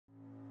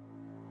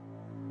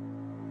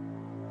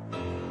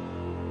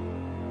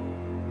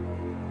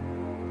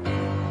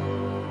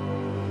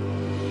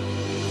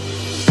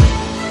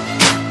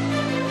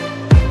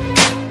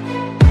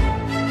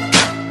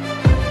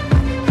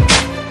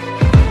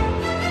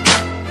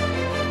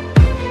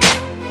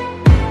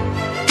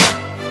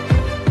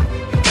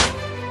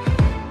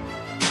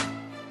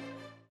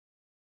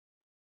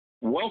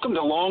Welcome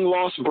to Long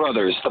Lost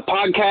Brothers, the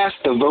podcast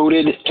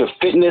devoted to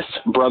fitness,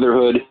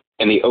 brotherhood,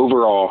 and the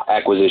overall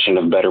acquisition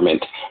of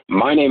betterment.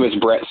 My name is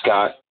Brett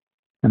Scott.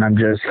 And I'm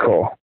Jesse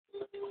Cole.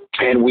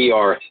 And we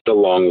are the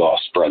Long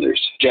Lost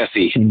Brothers.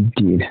 Jesse.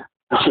 Indeed.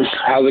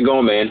 How's it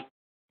going, man?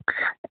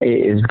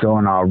 It is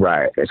going all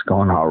right. It's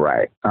going all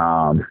right.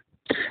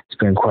 It's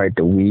been quite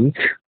the week.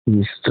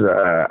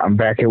 I'm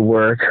back at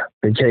work.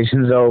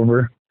 Vacation's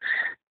over.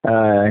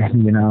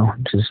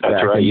 Just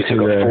that's right. You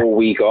took a full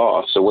week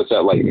off. So what's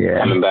that like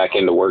coming back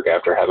into work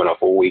after having a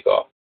full week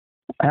off?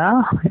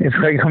 It's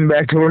like coming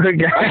back to work.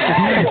 After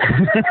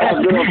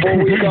a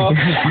full week off.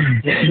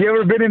 You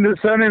ever been in the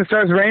sun and it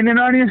starts raining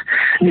on you?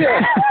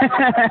 Yeah.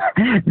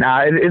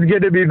 It's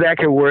good to be back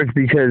at work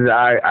because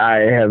I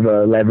have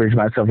leveraged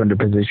myself into a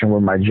position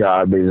where my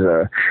job is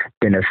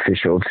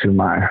beneficial to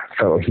my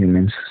fellow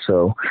humans.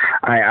 So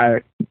I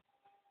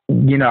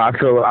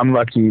feel I'm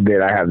lucky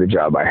that I have the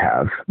job I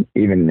have,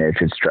 even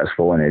if it's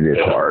stressful and it is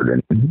hard.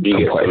 And you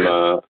get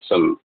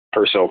some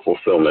personal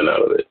fulfillment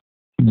out of it.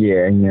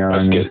 Yeah,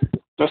 that's good.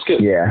 That's good.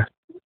 Yeah,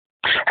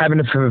 having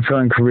a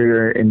fulfilling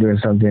career and doing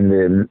something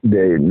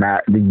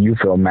that you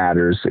feel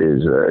matters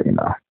is,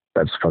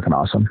 that's fucking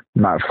awesome.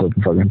 Not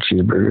flipping fucking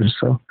cheeseburgers.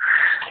 So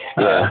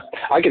yeah,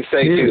 I could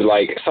say too.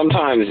 Like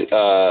sometimes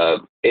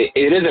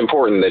it is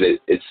important that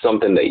it's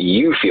something that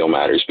you feel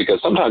matters,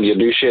 because sometimes you'll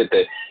do shit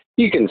that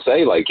you can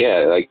say like,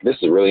 yeah, like this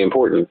is really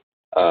important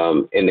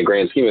in the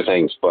grand scheme of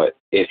things. But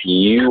if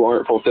you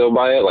aren't fulfilled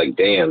by it, like,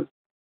 damn.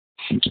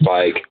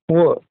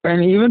 Well,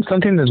 and even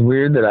something that's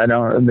weird that I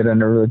never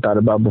really thought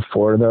about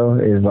before though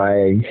is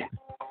like,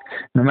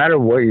 no matter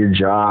what your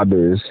job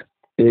is,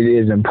 it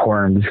is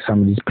important because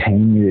somebody's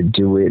paying you to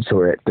do it,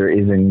 so there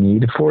is a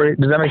need for it.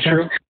 Does that make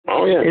sense?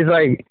 Oh yeah.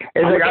 I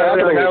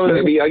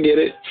get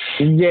it.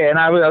 Yeah, and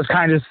I was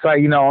kind of just like,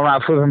 I'm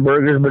not flipping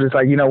burgers, but it's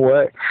like, you know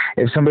what?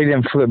 If somebody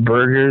didn't flip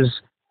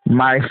burgers,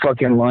 my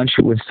fucking lunch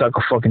would suck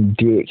a fucking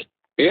dick.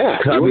 Yeah,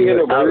 you would get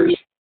no burgers.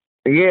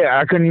 Yeah,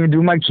 I couldn't even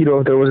do my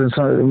keto if there wasn't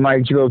my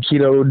keto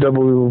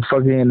double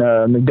fucking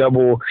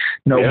McDouble,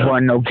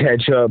 bun, no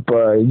ketchup.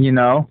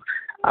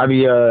 I'd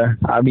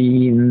be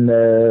eating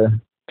the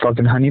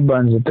fucking honey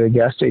buns at the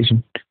gas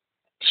station.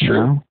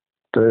 Sure.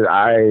 But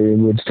I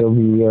would still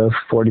be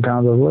 40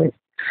 pounds overweight.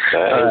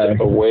 That is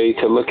a way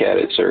to look at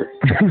it, sir.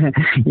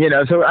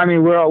 So I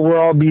mean, we're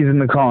all bees in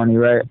the colony,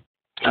 right?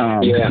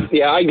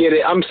 Yeah, I get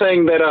it. I'm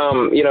saying that,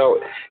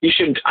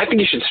 I think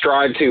you should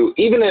strive to,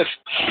 even if,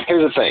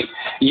 here's the thing,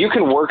 you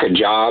can work a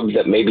job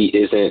that maybe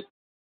isn't,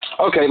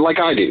 okay, like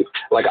I do.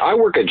 Like I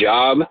work a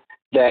job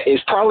that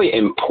is probably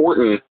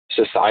important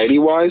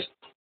society-wise,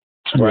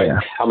 right? Yeah.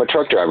 I'm a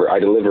truck driver. I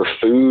deliver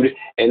food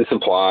and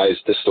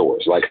supplies to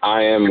stores. Like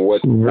I am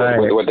what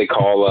they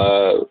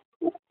call,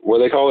 what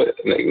do they call it?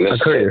 A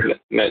courier.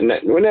 What do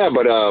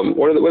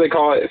they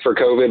call it for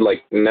COVID?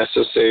 Like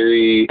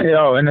necessary.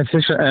 An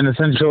essential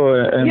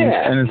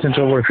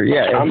worker.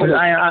 Yeah,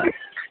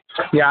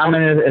 I'm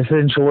an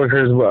essential worker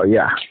as well.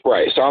 Yeah.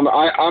 Right. So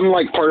I'm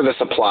like part of the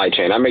supply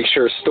chain. I make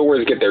sure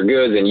stores get their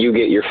goods and you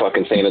get your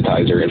fucking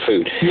sanitizer and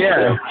food.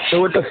 Yeah. So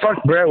what the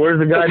fuck, Brett? Where's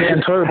the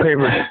goddamn toilet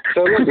paper?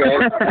 So look,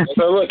 man.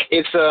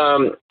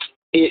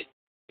 It's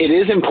It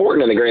is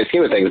important in the grand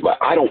scheme of things, but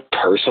I don't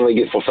personally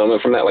get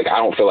fulfillment from that. Like, I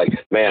don't feel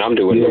like, man, I'm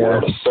doing the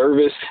world a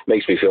service.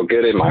 Makes me feel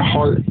good in my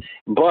heart.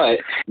 But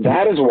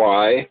that is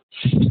why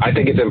I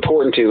think it's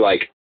important to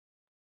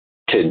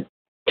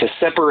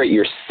separate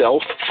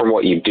yourself from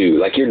what you do.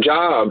 Like, your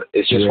job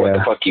is just what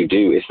the fuck you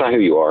do. It's not who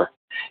you are.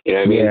 You know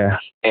what I mean? Yeah.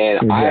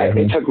 And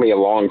exactly. It took me a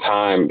long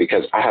time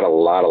because I had a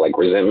lot of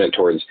resentment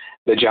towards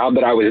the job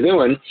that I was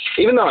doing.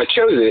 Even though I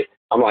chose it,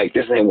 I'm like,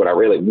 this ain't what I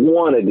really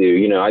want to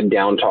do. I'd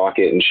down talk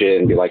it and shit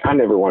and be like, I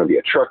never want to be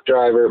a truck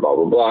driver, blah,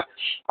 blah, blah.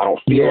 I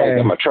don't feel like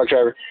I'm a truck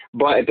driver.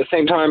 But at the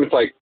same time, it's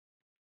like,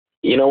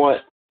 you know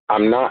what?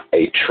 I'm not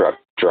a truck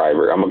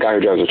driver. I'm a guy who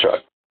drives a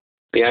truck.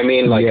 You know what I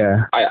mean?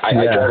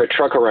 I drive a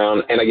truck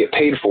around and I get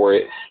paid for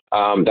it.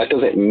 That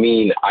doesn't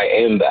mean I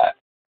am that.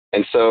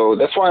 And so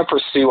that's why I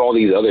pursue all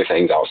these other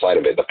things outside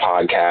of it, the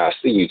podcast,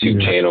 the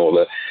YouTube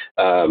channel,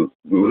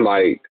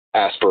 my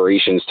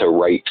aspirations to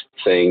write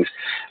things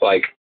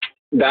like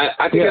that.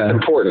 I think it's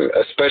important,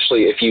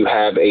 especially if you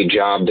have a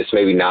job that's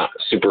maybe not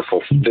super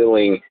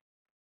fulfilling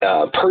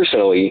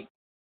personally,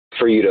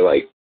 for you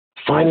to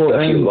find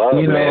stuff you love,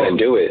 man, and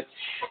do it.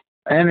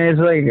 And it's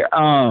like,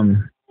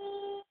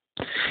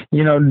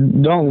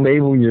 don't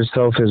label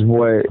yourself as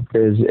what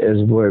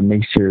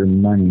makes your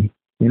money.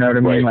 You know what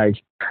I mean? Right.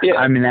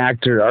 I'm an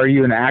actor. Are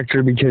you an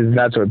actor because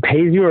that's what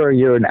pays you, or are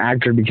you an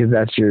actor because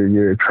that's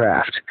your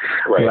craft?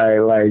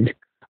 Right.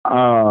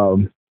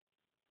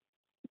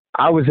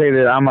 I would say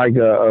that I'm like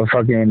a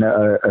fucking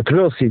a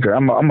thrill seeker.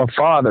 I'm a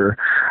father.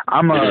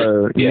 I'm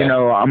a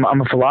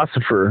I'm a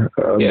philosopher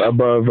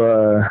above.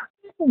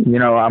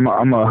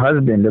 I'm a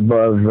husband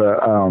above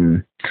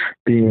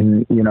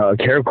being a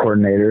care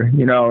coordinator.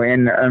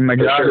 And my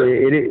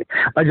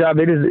job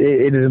it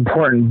is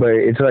important, but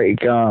it's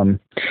like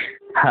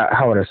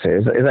how would I say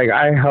it? It's like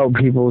I help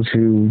people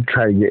to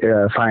try to get,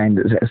 find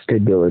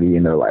stability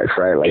in their life,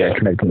 right? Like I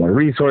connect them with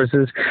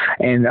resources,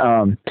 and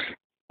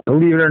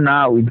believe it or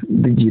not,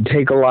 you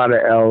take a lot of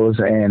L's,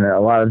 and a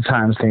lot of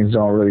times things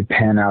don't really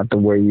pan out the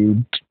way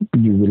you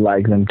would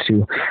like them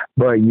to,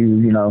 but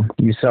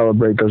you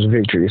celebrate those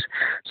victories.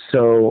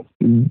 So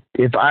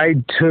if I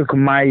took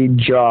my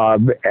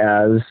job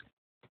as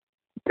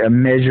a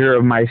measure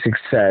of my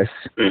success,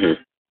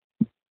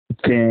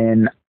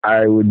 then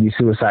I would be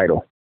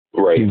suicidal.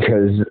 Right.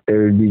 Because it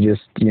would be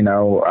just,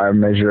 I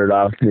measure it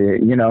off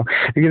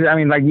because I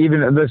mean, like,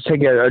 even let's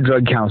take a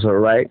drug counselor,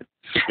 right?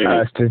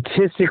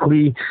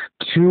 Statistically,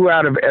 2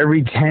 out of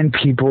every 10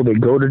 people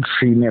that go to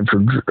treatment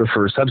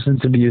for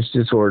substance abuse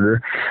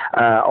disorder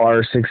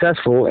are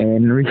successful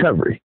in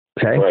recovery.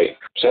 Okay. Right.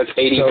 So that's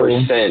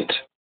 80%.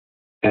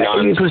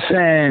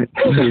 80%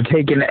 you're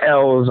taking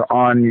L's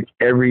on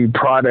every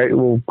product.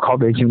 We'll call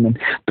the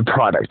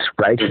product,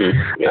 right?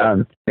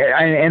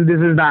 And this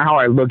is not how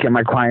I look at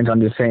my clients. I'm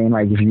just saying,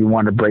 like, if you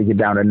want to break it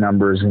down to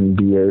numbers and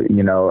be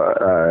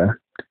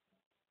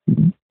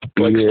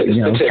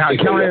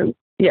count it.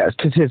 Yeah,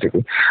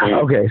 statistically.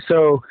 Okay,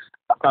 so,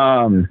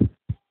 so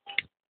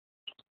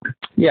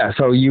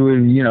you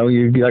would,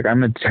 you'd be like,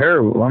 I'm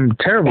terrible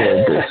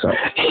at this. So.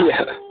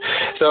 Yeah.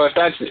 So if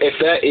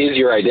that is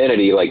your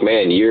identity, like,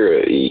 man,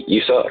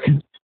 you suck.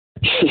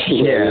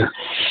 Yeah.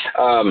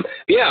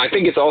 I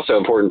think it's also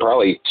important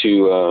probably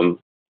to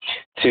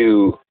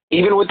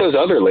even with those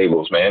other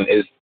labels, man,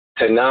 is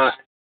to not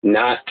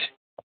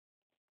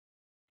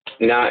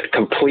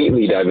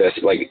completely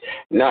divest, like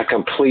not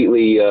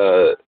completely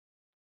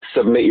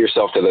submit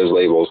yourself to those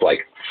labels,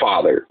 like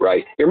father,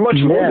 right? You're much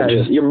more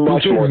than you're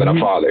much more than a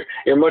father.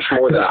 You're much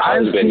more than a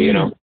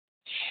husband,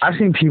 I've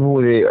seen people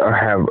that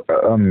have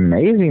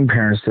amazing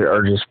parents that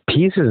are just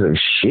pieces of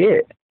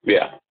shit.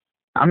 Yeah.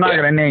 I'm not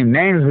going to name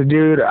names, but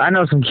dude, I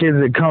know some kids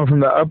that come from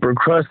the upper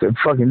crust that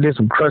fucking did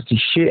some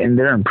crusty shit and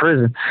they're in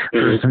prison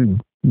for some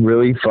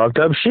really fucked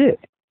up shit.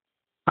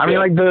 I mean,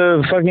 like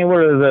the fucking, what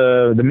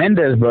are the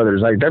Mendez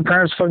brothers? Like, their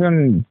parents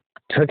fucking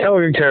took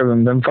care of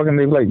them. Then fucking,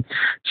 they like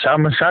shot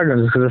them with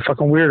shotguns because they're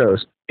fucking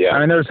weirdos. Yeah. I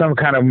mean, there was some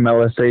kind of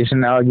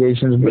molestation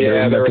allegations. But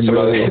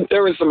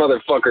there was some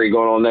other fuckery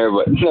going on there,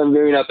 but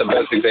maybe not the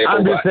best example.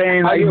 I'm just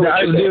saying,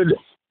 dude,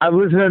 I've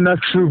listened to enough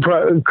true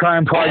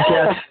crime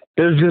podcasts.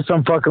 There's just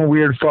some fucking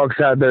weird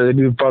fucks out there that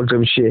do fucked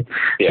up shit.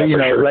 Yeah,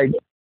 so, like,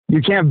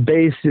 you can't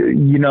base,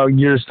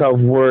 your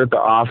self-worth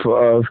off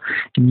of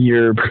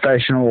your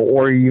professional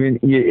or even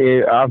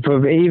off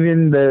of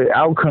even the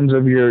outcomes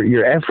of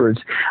your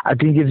efforts. I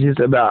think it's just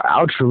about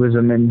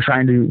altruism and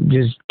trying to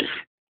just,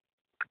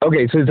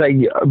 okay, so it's like,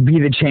 be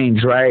the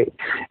change, right?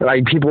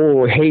 Like,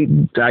 people hate,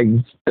 like,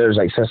 there's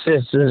like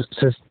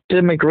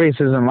systemic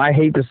racism. I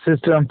hate the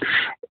system.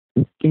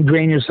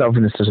 Ingrain yourself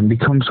in the system,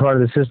 become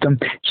part of the system,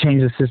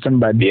 change the system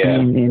by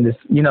being in this,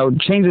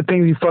 change the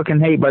things you fucking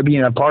hate by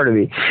being a part of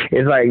it.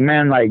 It's like,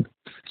 man, like,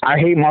 I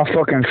hate my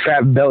fucking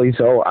fat belly,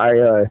 so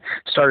I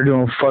stopped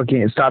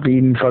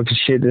eating fucking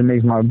shit that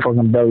makes my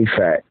fucking belly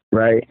fat,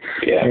 right?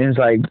 Yeah. And it's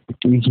like,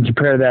 you can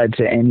compare that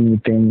to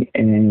anything,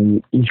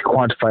 and you can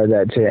quantify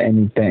that to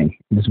anything.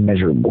 It's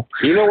measurable.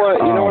 You know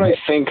what? I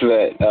think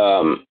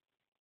that,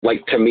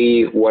 like, to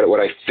me, what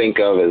I think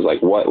of is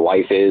like what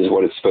life is,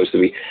 what it's supposed to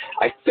be.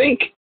 I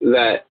think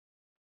that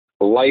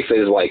life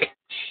is like,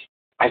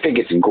 I think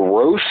it's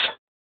growth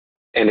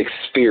and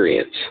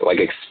experience, like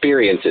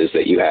experiences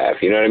that you have.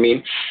 You know what I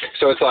mean?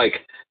 So it's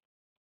like,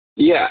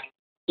 yeah,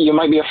 you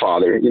might be a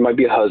father, you might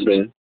be a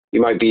husband,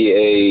 you might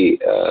be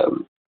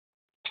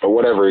or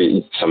whatever,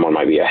 someone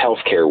might be a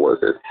healthcare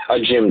worker, a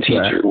gym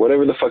teacher,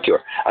 whatever the fuck you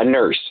are, a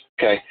nurse,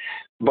 okay?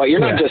 But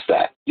you're not just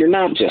that. You're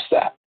not just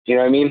that. You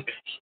know what I mean?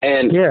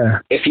 And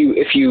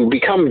if you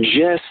become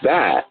just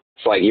that,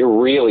 it's like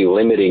you're really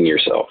limiting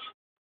yourself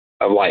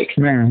of like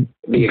the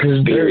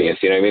experience.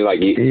 You know what I mean? Like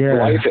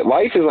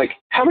life is like,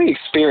 how many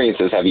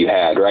experiences have you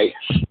had, right,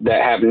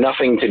 that have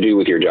nothing to do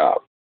with your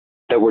job,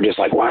 that were just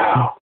like,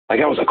 wow, like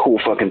that was a cool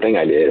fucking thing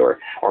I did, or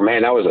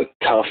man, that was a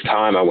tough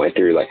time I went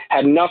through. Like,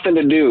 had nothing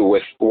to do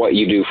with what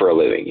you do for a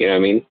living. You know what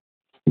I mean?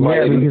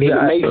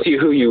 It makes you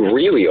who you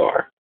really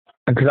are.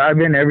 Because I've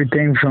been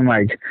everything from,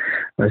 like,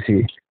 let's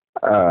see,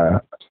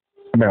 I've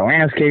been a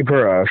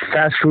landscaper, a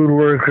fast food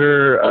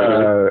worker,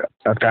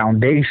 a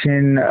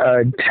foundation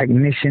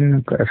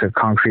technician, that's a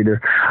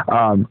concreter,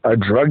 a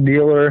drug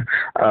dealer,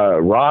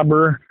 a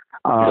robber,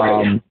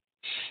 a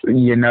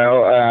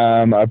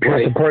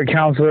peer support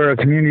counselor, a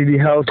community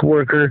health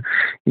worker.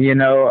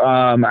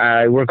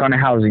 I work on a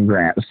housing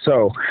grant.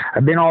 So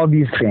I've been all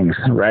these things,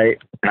 right?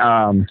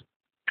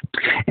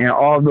 And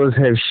all of those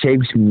have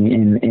shaped me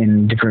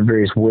in different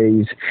various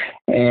ways.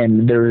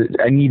 And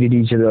I needed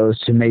each of those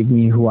to make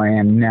me who I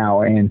am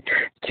now. And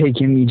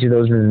taking each of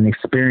those as an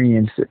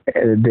experience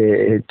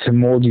to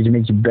mold you, to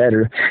make you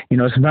better.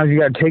 Sometimes you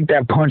got to take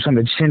that punch on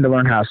the chin to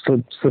learn how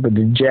to slip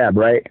the jab,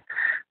 right?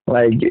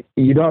 Like,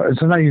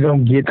 sometimes you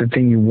don't get the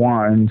thing you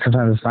want, and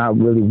sometimes it's not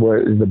really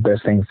what is the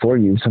best thing for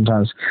you.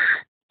 Sometimes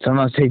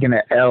taking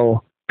an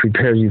L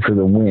prepares you for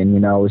the win.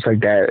 It's like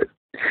that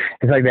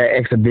that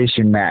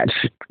exhibition match.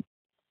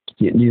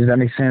 Does that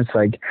make sense?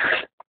 Like,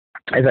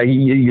 it's like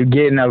you're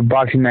getting a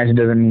boxing match, it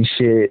doesn't mean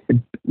shit.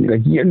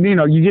 Like, you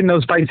know, you get in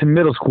those fights in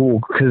middle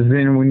school, because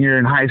then when you're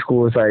in high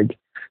school, it's like,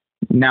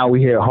 now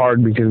we hit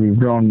hard because we've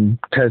grown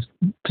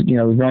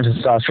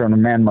testosterone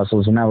and man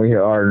muscles, and now we hit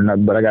hard.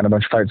 But I got a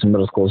bunch of fights in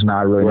middle school, so now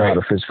I really know how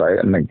to fist fight,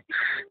 and like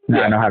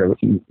now I know how to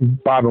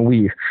bob and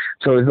weave.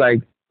 So it's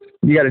like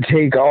you got to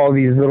take all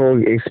these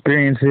little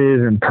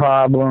experiences and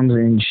problems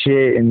and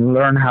shit and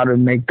learn how to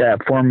make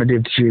that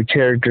formative to your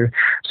character,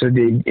 so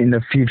that in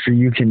the future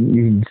you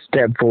can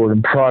step forward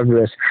and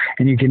progress,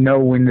 and you can know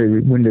when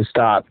to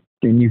stop,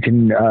 and you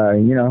can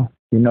you know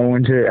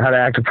when how to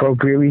act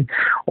appropriately,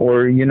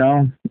 or you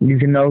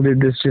can know that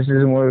this just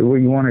isn't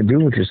what you want to do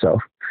with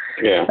yourself.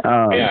 Yeah,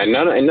 and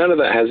none of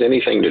that has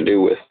anything to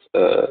do with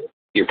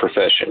your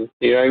profession.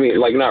 You know what I mean?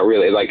 Like, not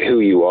really, like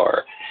who you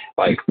are.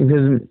 Like,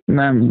 because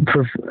man,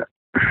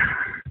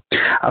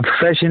 a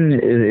profession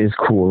is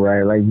cool,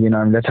 right? Like, you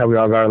know, that's how we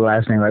all got our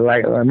last name. Like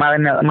my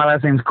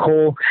last name's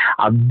Cole.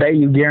 I bet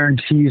you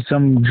guarantee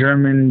some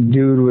German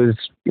dude was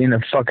in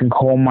a fucking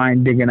coal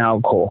mine digging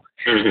out coal,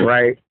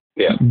 right?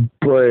 Yeah.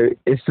 But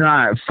it's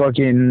not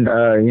fucking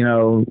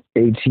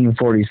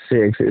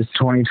 1846. It's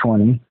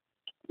 2020.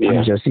 Yeah.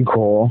 I'm Jesse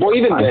Cole. Well,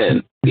 even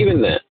then,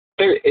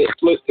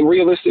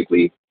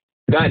 realistically,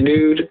 that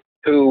dude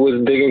who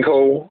was digging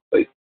coal,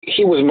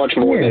 he was much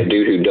more than a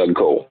dude who dug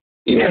coal.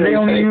 They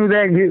only knew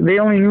that's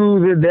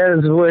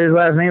what his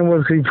last name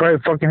was, because he probably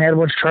fucking had a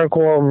bunch of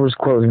charcoal all over his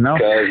clothes, you know?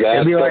 Because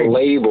that's the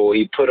label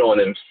he put on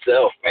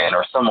himself, man,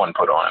 or someone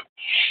put on him.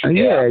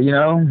 You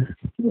know,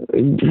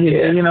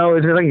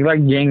 it's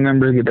like gang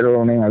members get their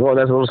own name. Like, oh,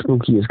 that's a little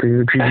spooky, because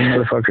he's a creepy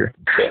motherfucker.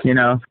 You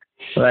know,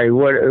 like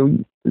what?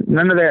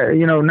 None of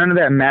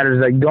that matters.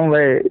 Like, don't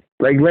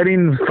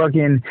letting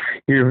fucking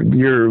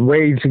your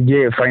way to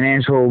get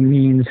financial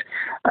means,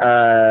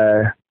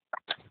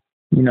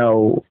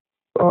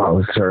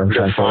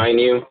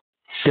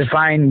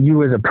 define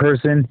you as a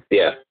person.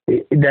 Yeah.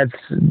 That's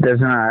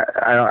not.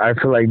 I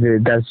feel like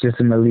that's just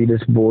some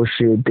elitist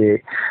bullshit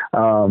that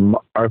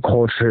our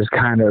culture is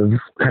kind of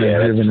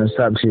driven us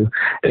up to.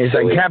 It's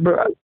like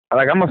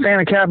Like, I'm a fan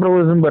of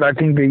capitalism, but I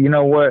think that, you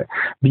know what,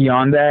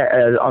 beyond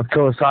that,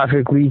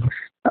 philosophically,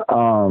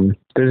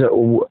 there's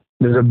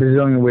a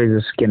bazillion ways to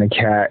skin a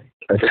cat.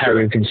 A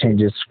tiger can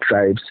change its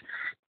stripes.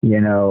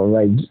 You know,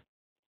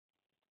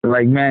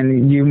 like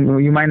man,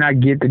 you might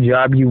not get the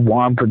job you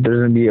want, but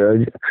there's gonna be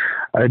a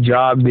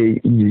job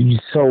that you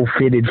so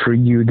fitted for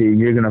you that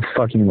you're gonna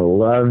fucking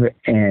love,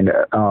 and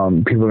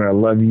people are gonna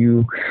love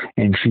you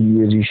and treat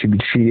you as you should be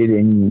treated,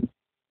 and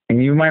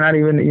you might not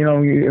even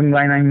you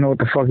might not even know what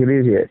the fuck it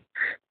is yet,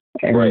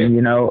 and right.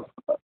 You know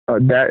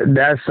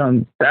that's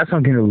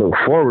something to look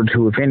forward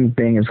to. If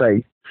anything, it's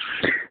like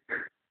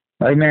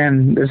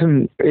man, it's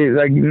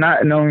like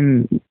not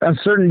knowing.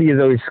 Uncertainty is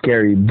always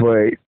scary,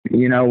 but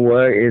you know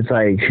what? It's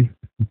like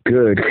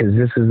good, because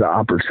this is the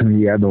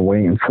opportunity I've been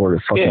waiting for to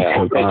fucking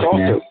take off,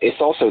 man. It's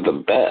also the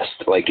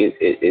best. Like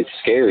it's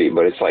scary,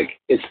 but it's like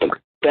it's the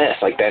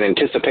best. Like that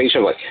anticipation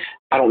of like,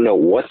 I don't know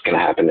what's gonna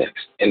happen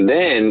next, and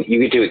then you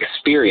get to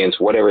experience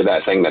whatever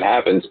that thing that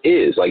happens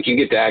is. Like you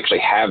get to actually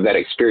have that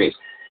experience.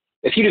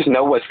 If you just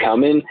know what's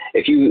coming,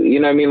 if you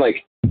know what I mean,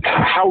 like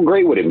how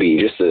great would it be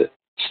just to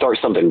start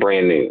something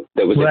brand new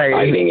that was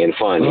exciting and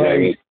fun, you know what I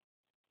mean?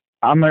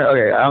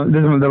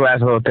 This is the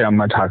last little thing I'm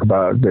going to talk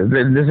about.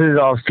 This is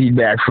all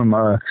feedback from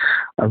a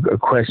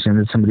question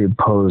that somebody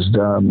posed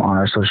on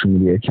our social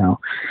media account.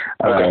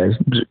 Okay.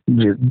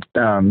 You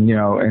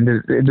know, and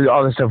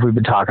all the stuff we've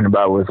been talking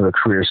about with the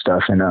career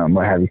stuff and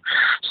what have you.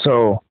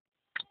 So,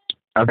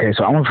 okay,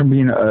 so I went from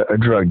being a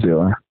drug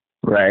dealer,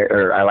 right?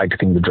 Or I like to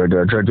think the drug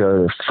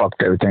dealer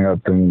fucked everything up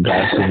and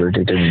got super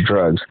addicted to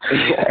drugs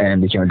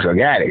and became a drug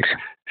addict.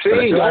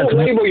 See, don't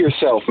label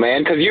yourself,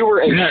 man, because you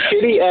were a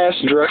shitty-ass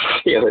drug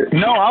dealer.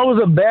 No, I was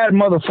a bad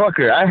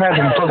motherfucker. I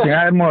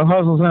had more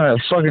hustles than a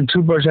fucking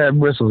toothbrush had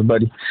bristles,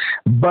 buddy.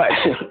 But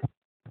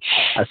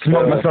I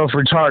smoked myself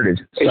retarded.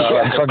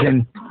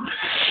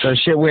 So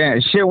shit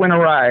went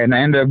awry, and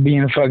I ended up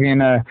being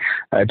fucking a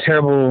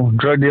terrible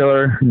drug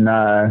dealer,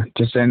 and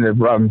just ended up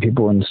robbing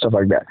people and stuff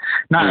like that.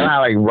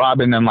 Not like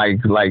robbing them like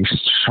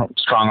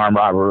strong arm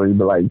robbery,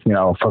 but like, you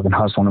know, fucking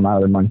hustling them out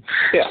of their money.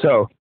 Yeah.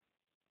 So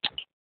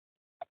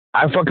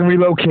I fucking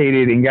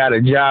relocated and got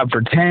a job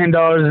for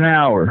 $10 an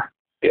hour.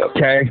 Yep.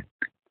 Okay.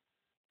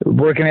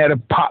 Working at a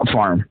pot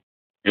farm.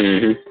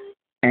 Mm-hmm.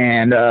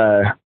 And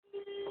I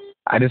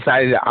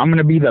decided I'm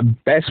gonna be the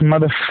best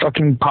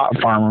motherfucking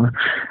pot farmer.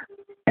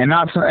 And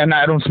I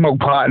don't smoke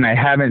pot, and I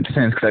haven't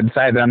since, because I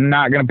decided that I'm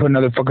not going to put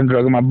another fucking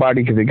drug in my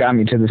body, because it got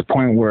me to this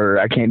point where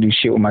I can't do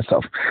shit with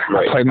myself.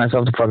 Right. I played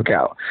myself the fuck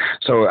out.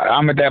 So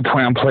I'm at that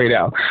point, I'm played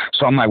out.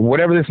 So I'm like,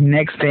 whatever this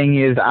next thing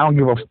is, I don't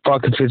give a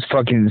fuck if it's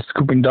fucking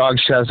scooping dog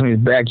shit out of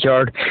somebody's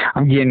backyard.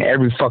 I'm getting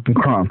every fucking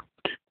crumb,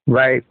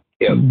 right?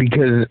 Yep.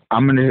 Because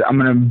I'm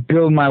gonna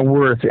build my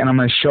worth, and I'm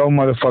gonna show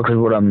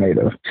motherfuckers what I'm made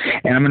of,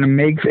 and I'm gonna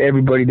make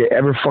everybody that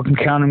ever fucking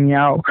counted me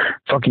out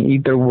fucking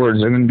eat their words.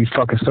 They're gonna be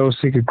fucking so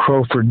sick of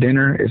crow for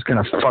dinner. It's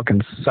gonna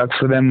fucking suck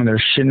for them when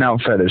they're shitting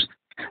out feathers,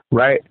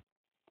 right?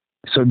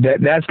 So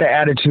that's the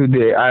attitude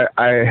that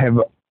I have.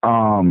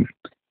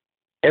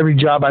 Every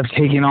job I've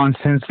taken on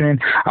since then,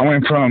 I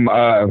went from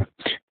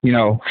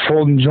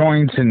folding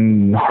joints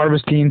and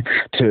harvesting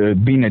to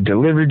being a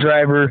delivery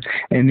driver,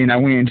 and then I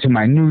went into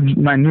my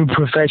new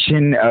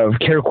profession of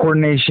care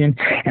coordination,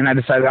 and I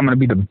decided I'm gonna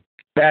be the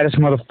baddest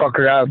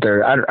motherfucker out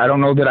there. I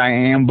don't know that I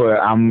am, but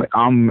I'm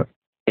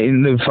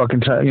in the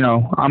fucking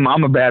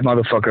I'm a bad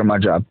motherfucker at my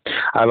job.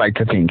 I like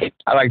to think.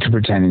 I like to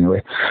pretend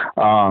anyway.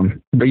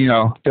 But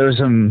there's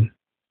some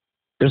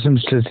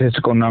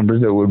statistical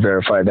numbers that would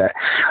verify that.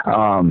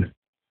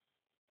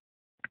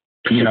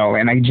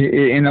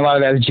 And a lot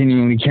of that is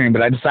genuinely caring,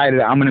 but I decided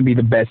I'm going to be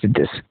the best at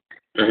this.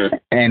 Mm-hmm.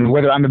 And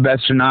whether I'm the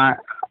best or not,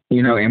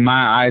 in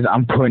my eyes,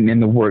 I'm putting in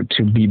the work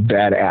to be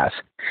badass.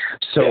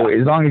 So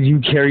as long as you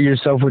carry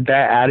yourself with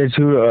that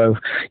attitude of,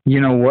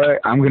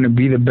 I'm going to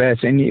be the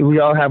best. And we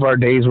all have our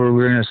days where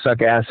we're going to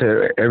suck ass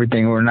at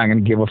everything. We're not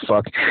going to give a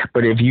fuck.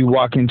 But if you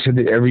walk into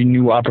every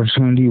new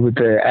opportunity with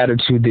the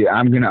attitude that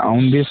I'm going to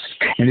own this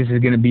and this is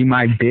going to be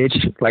my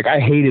bitch, like I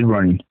hated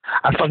running.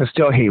 I fucking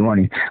still hate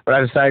running. But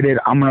I decided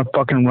I'm going to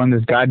fucking run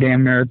this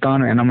goddamn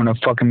marathon and I'm going to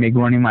fucking make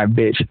running my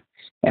bitch.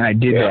 And I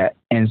did that.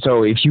 And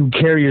so if you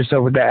carry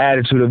yourself with that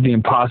attitude of the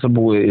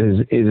impossible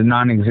is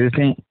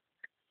non-existent,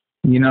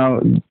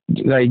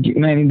 like,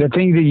 man, the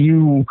thing that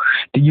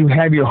you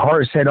have your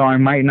heart set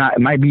on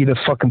might be the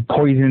fucking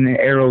poison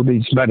arrow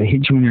that's about to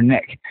hit you in your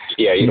neck.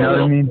 Yeah, you know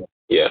what I mean?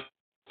 Yeah.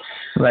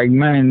 Like,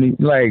 man,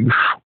 like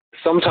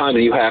sometimes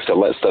you have to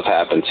let stuff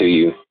happen to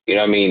you, you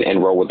know what I mean,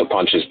 and roll with the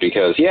punches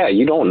because,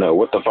 you don't know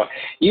what the fuck.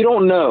 You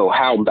don't know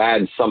how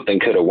bad something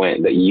could have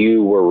went that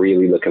you were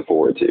really looking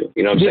forward to.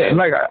 You know what I'm saying?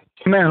 Like,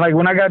 man, like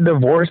when I got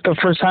divorced the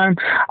first time,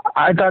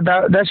 I thought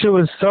that shit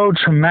was so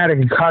traumatic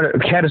and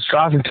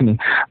catastrophic to me.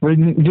 But,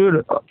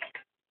 dude,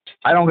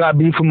 I don't got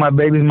beef with my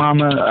baby's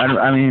mama.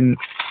 I mean,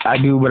 I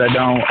do, but I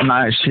don't. I'm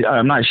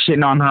not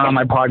shitting on her on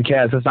my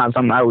podcast. That's not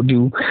something I would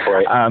do.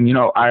 Right.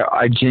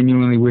 I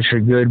genuinely wish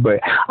her good, but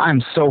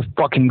I'm so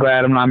fucking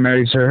glad I'm not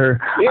married to her.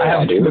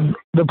 Yeah, dude.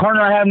 The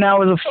partner I have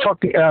now is a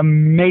fucking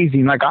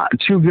amazing, like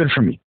too good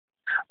for me.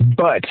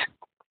 But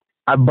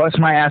I bust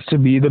my ass to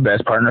be the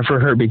best partner for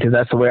her because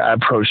that's the way I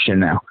approach shit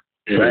now,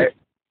 right?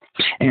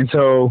 And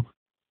so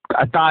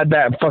I thought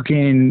that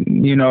fucking,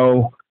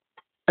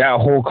 that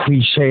whole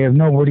cliche of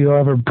nobody will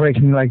ever break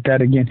me like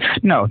that again.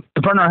 No,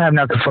 the partner I have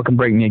now could fucking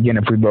break me again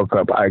if we broke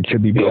up. I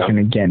could be broken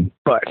again.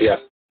 But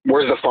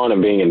where's the fun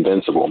of being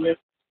invincible, man?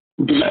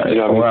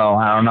 Well,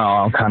 I don't know.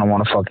 I kind of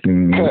want to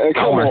fucking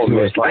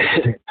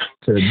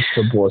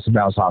to boys to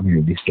bounce off me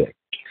to be sick.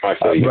 I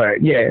feel you.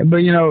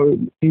 But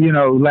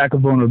lack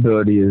of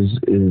vulnerability is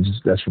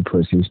that's for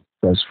pussies.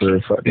 That's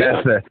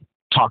that's the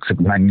toxic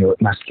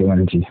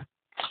masculinity.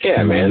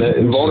 Yeah, man.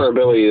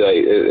 Vulnerability,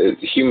 like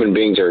human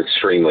beings are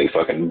extremely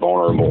fucking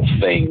vulnerable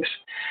things.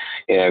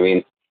 You know what I mean?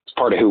 It's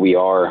part of who we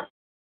are.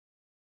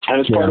 And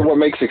it's part of what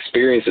makes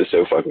experiences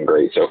so fucking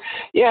great. So,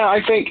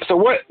 I think, so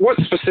what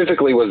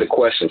specifically was the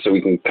question so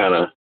we can kind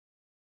of...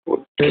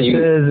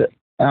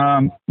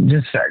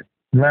 Just a sec.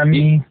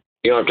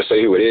 You don't have to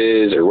say who it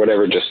is or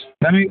whatever, just...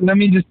 Let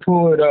me just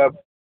pull it up.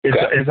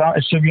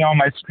 It should be on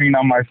my screen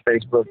on my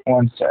Facebook.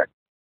 One sec.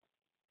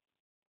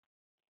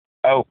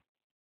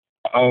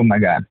 Oh my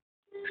God.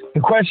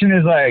 The question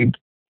is like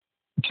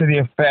to the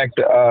effect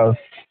of,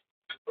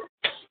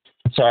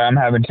 sorry, I'm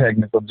having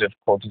technical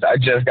difficulties. I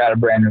just got a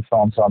brand new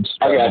phone, so I'm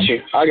struggling.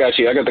 I got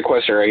you. I got the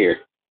question right here.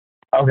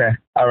 Okay.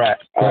 All right.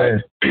 Go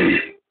ahead.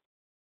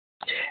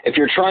 If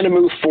you're trying to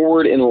move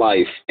forward in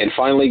life and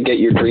finally get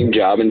your dream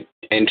job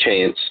and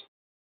chance,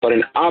 but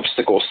an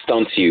obstacle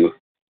stunts you,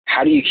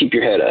 how do you keep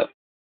your head up?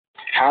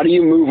 How do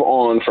you move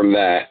on from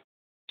that?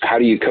 How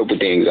do you cope with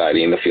the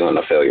anxiety and the feeling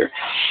of failure?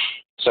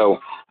 So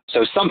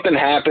something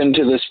happened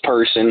to this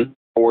person,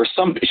 or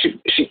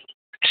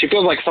she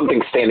feels like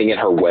something's standing in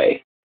her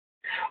way,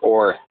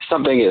 or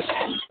something has,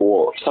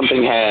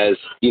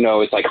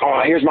 it's like,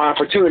 oh, here's my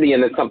opportunity,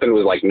 and then something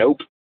was like, nope.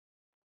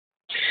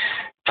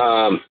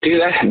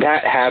 Dude,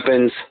 that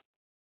happens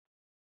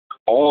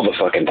all the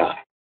fucking time.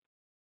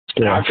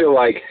 Yeah. I feel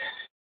like,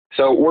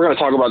 so we're going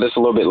to talk about this a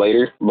little bit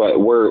later, but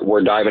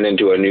we're diving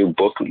into a new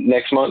book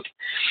next month,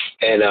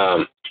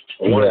 and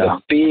one of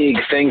the big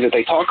things that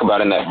they talk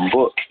about in that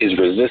book is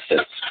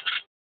resistance.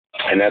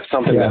 And that's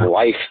something that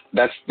life,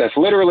 that's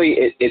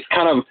literally, it's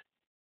kind of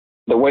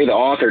the way the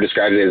author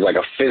describes it is like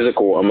a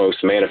physical,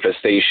 almost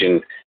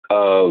manifestation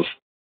of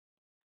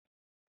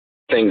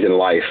things in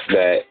life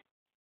that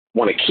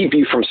want to keep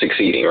you from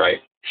succeeding,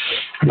 right?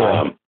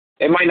 Yeah.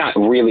 It might not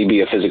really be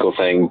a physical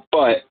thing,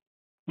 but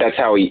that's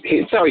how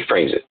it's how he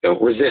frames it.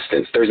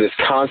 Resistance. There's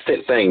this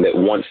constant thing that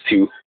wants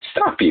to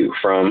stop you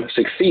from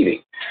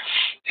succeeding.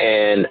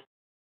 And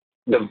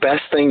the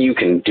best thing you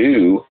can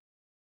do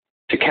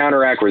to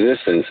counteract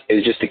resistance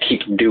is just to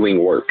keep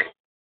doing work.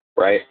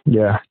 right?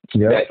 Yeah.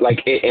 That, like,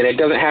 and it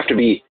doesn't have to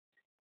be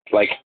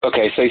like,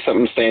 okay, say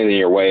something stands in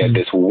your way at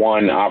this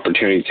one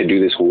opportunity to do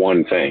this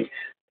one thing.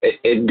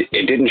 It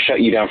didn't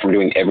shut you down from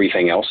doing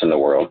everything else in the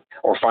world,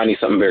 or finding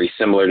something very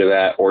similar to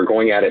that, or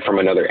going at it from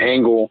another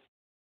angle.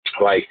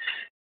 Like,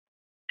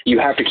 you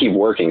have to keep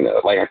working though.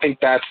 Like, I think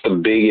that's the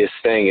biggest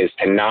thing, is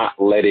to not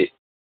let it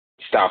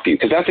stop you,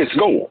 because that's its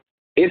goal.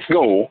 Its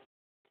goal,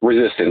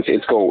 resistance,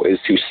 its goal is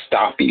to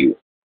stop you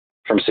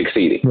from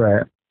succeeding.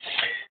 Right.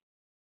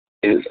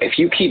 If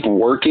you keep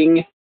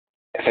working,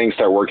 things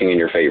start working in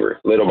your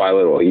favor. Little by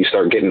little, you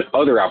start getting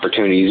other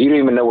opportunities you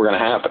didn't even know were going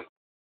to happen.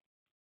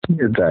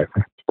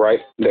 Exactly. Right?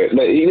 You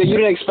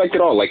didn't expect it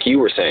all, like you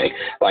were saying.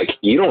 Like,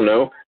 you don't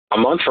know. A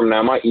month from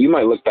now, you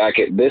might look back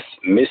at this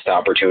missed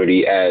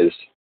opportunity as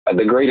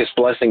the greatest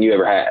blessing you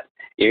ever had.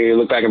 You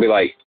look back and be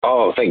like,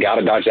 oh, thank God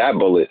I dodged that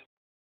bullet.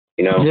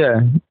 You know? Yeah.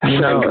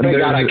 Thank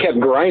God I kept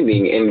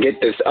grinding and get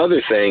this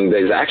other thing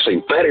that is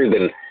actually better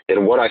than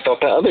what I thought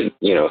the other,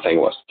 thing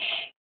was.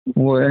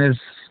 Well, and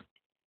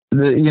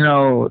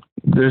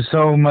there's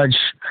so much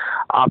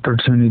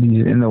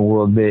opportunities in the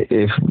world that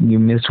if you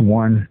miss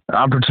one,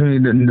 opportunity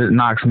that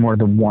knocks more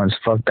than once.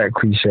 Fuck that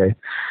cliche.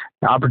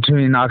 The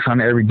opportunity knocks on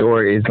every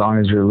door as long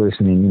as you're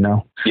listening,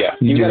 Yeah,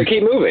 you got to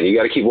keep moving. You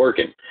got to keep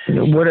working.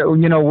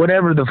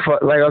 Whatever the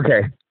fuck. Like,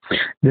 okay,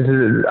 this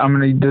is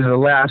the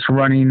last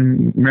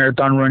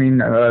marathon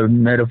running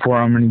metaphor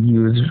I'm gonna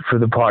use for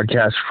the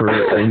podcast for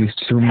at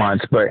least 2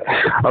 months. But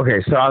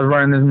okay, so I was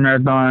running this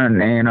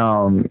marathon, and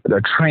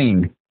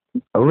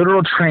a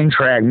literal train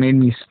track made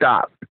me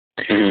stop.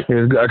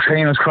 Mm-hmm. A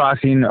train was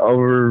crossing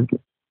over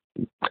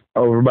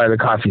by the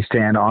coffee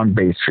stand on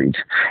Bay Street.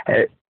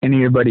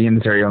 Anybody in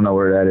this area will know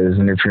where that is,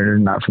 and if you're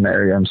not from the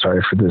area, I'm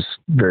sorry for this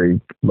very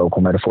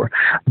local metaphor.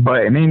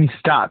 But it made me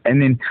stop,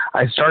 and then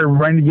I started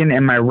running again,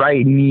 and my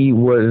right knee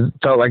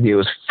felt like it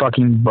was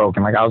fucking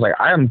broken. Like, I was like,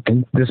 I don't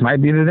think this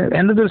might be the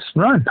end of this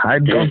run. I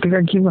don't think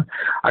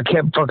I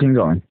kept fucking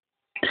going.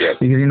 Yeah.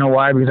 Because you know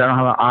why? Because I don't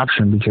have an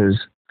option. Because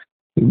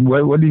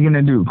what are you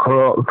gonna do?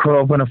 Curl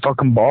up in a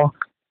fucking ball?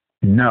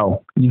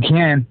 No, you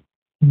can.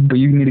 But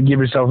you need to give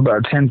yourself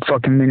about 10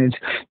 fucking minutes.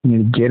 You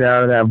need to get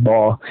out of that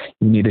ball.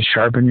 You need to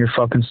sharpen your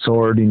fucking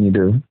sword. You need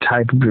to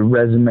type up your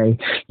resume.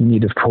 You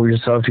need to pull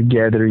yourself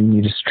together. You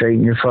need to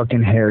straighten your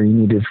fucking hair. You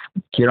need to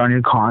get on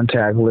your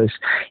contact list.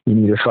 You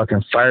need to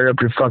fucking fire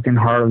up your fucking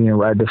Harley and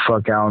ride the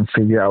fuck out and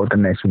figure out what the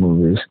next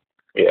move is.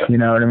 Yeah. You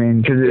know what I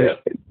mean? Because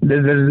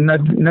there's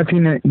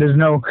nothing, there's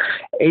no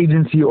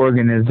agency,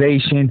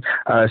 organization,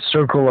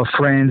 circle of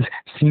friends,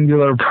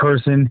 singular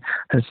person,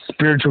 a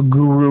spiritual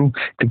guru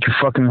that can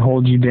fucking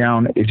hold you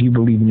down if you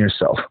believe in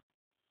yourself.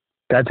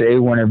 That's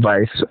A1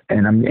 advice,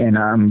 and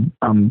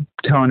I'm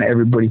telling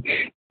everybody,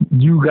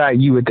 you got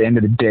you at the end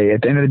of the day.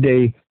 At the end of the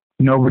day,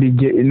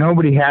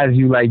 nobody has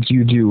you like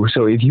you do.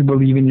 So if you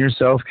believe in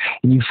yourself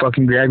and you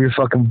fucking grab your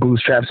fucking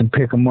bootstraps and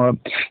pick them up,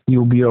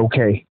 you'll be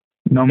okay,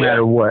 no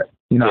matter what.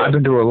 I've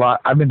been through a lot.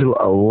 I've been through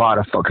a lot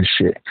of fucking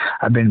shit.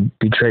 I've been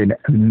betrayed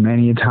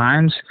many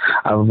times.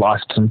 I've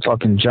lost some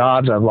fucking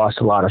jobs. I've lost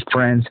a lot of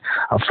friends.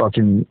 I've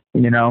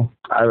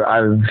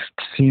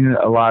seen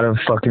a lot of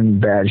fucking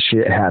bad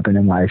shit happen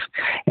in life,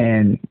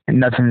 and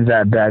nothing is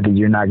that bad that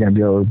you're not going to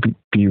be able to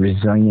be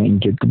resilient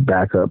and get the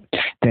back up.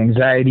 The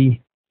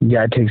anxiety, you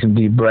got to take some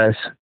deep breaths.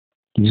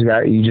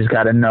 You just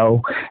got to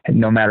know,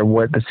 no matter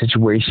what the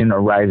situation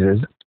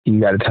arises, you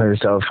got to tell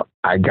yourself,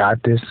 I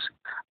got this.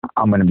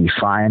 I'm going to be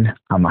fine.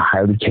 I'm a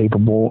highly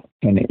capable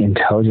and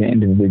intelligent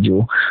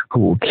individual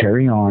who will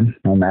carry on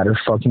no matter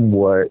fucking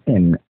what.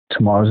 And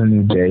tomorrow's a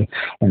new day,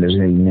 and there's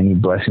going to be many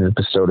blessings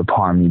bestowed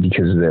upon me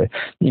because the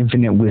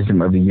infinite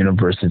wisdom of the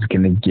universe is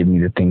going to give me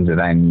the things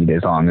that I need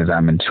as long as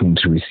I'm in tune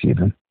to receive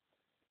them.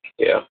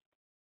 Yeah.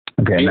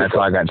 Okay, and that's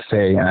all I got to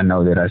say. And I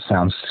know that I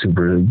sound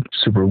super,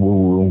 super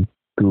woo-woo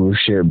guru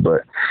shit,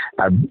 but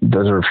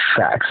those are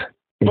facts.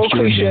 Well,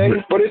 cliche,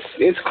 but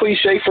it's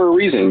cliche for a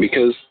reason,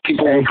 because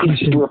people repeat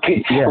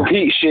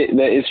shit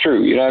that is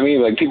true. You know what I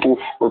mean? Like, people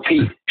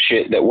repeat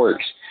shit that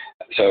works.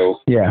 So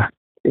that's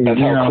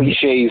how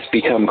cliches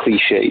become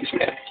cliches,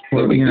 man.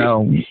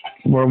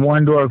 Where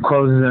one door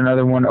closes,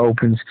 another one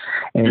opens,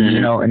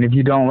 and and if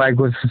you don't like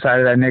what's inside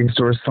of that next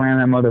door, slam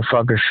that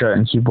motherfucker shut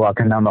and keep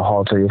walking down the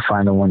hall till you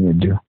find the one you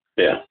do.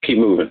 Yeah, keep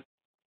moving.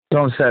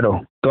 Don't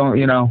settle.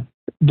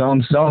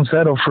 Don't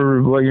settle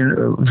for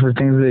for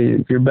things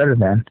that you're better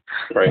than.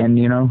 Right. And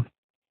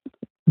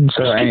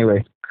so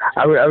anyway,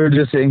 I would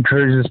just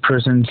encourage this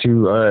person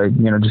to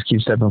just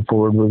keep stepping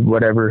forward with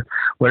whatever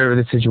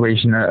the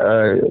situation,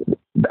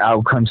 the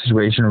outcome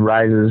situation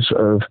arises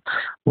of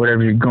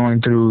whatever you're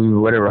going through,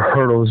 whatever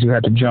hurdles you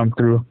have to jump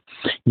through.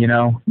 You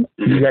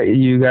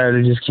got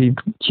to just keep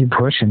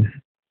pushing.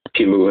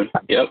 Keep moving.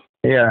 Yep.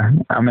 Yeah,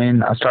 I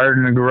mean, I started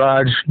in a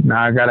garage.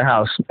 Now I got a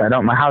house.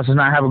 My house does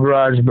not have a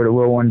garage, but it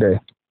will one day.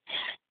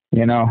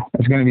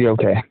 It's gonna be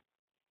okay.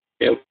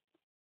 Yep.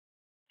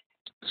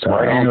 So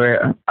anyway,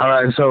 all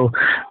right. So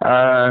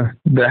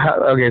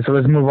so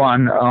let's move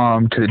on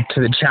to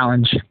the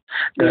challenge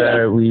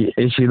that we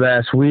issued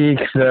last week.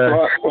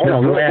 Real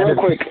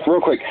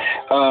quick.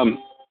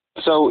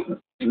 So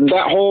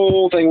that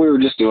whole thing we were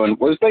just doing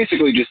was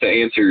basically just an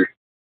answer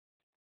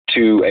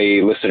to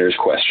a listener's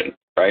question,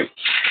 right?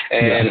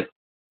 And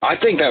I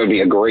think that would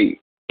be a great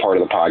part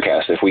of the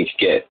podcast if we could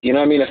get, you know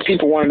what I mean? If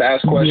people wanted to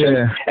ask questions,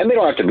 and they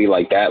don't have to be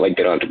like that, like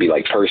they don't have to be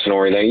like personal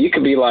or anything. You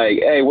could be like,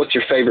 hey, what's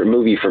your favorite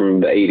movie from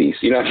the 80s?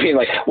 You know what I mean?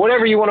 Like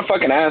whatever you want to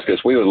fucking ask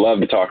us, we would love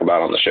to talk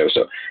about on the show.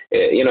 So,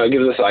 you know, it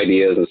gives us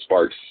ideas and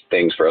sparks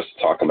things for us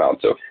to talk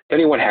about. So if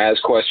anyone has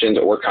questions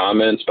or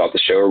comments about the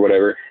show or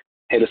whatever,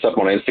 hit us up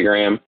on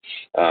Instagram.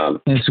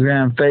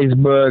 Instagram,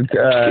 Facebook.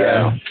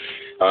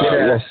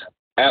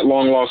 At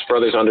Long Lost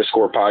Brothers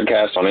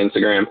 _podcast on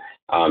Instagram.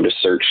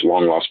 Just search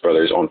Long Lost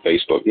Brothers on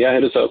Facebook. Yeah,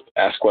 hit us up.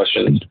 Ask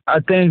questions. I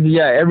think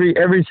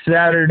every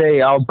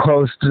Saturday I'll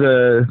post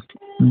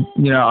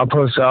I'll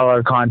post all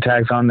our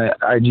contacts on the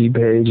IG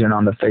page and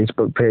on the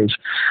Facebook page,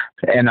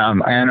 and on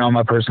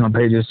my personal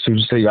pages too,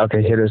 just so y'all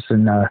can hit us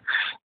and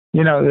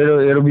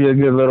it'll be a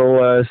good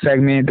little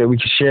segment that we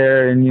can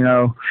share and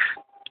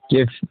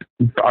give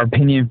our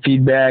opinion,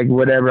 feedback,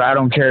 whatever. I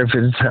don't care if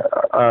it's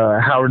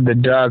Howard the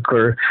Duck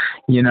or,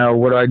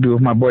 what do I do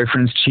if my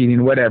boyfriend's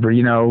cheating, whatever.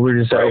 We're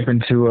just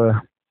open to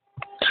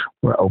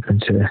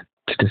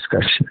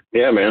discussion.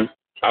 Yeah, man.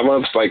 I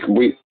love it's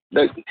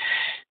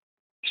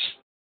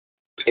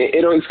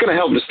going to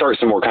help to start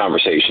some more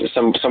conversations,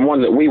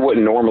 someone that we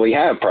wouldn't normally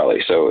have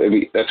probably. So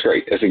that's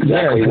great. That's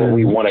exactly what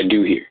we want to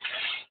do here.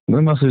 We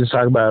mostly just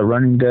talk about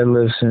running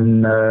deadlifts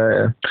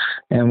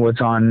and what's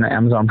on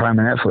Amazon Prime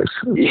and Netflix.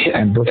 Yeah,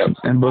 and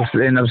books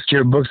and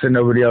obscure books that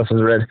nobody else has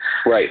read.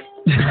 Right.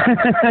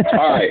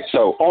 All right.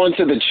 So on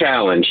to the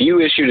challenge. You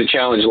issued a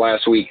challenge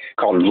last week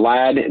called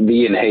Vlad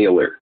the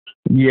Inhaler.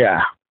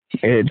 Yeah.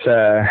 It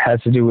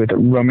has to do with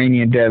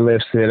Romanian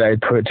deadlifts that I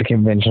put to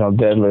conventional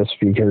deadlifts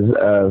because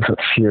of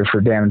fear for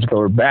damaged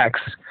lower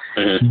backs.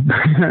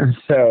 Mm-hmm.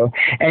 So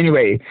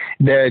anyway,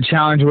 the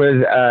challenge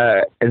was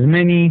as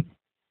many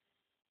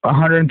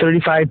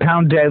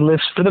 135-pound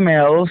deadlifts for the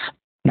males,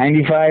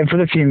 95 for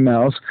the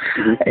females,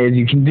 as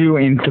you can do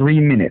in 3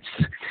 minutes.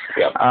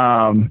 Yep.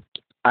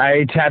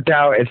 I tapped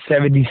out at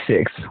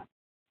 76.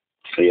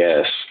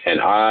 Yes, and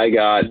I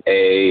got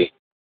I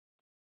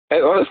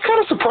was kind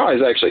of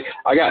surprised, actually.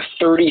 I got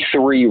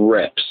 33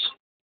 reps.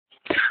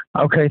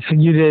 Okay, so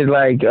you did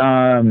like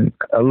 11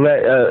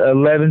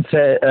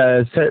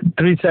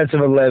 3 sets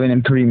of 11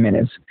 in 3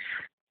 minutes.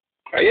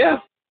 Yeah.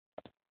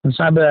 It's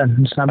not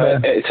bad.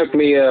 It took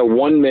me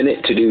 1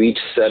 minute to do each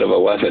set of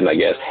 11, I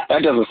guess.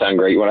 That doesn't sound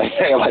great when I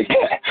say it like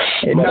that.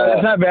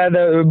 It's not bad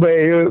though.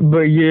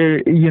 But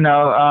you're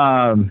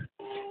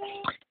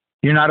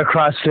not a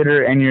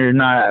CrossFitter and you're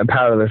not a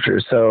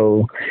powerlifter,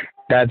 so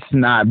that's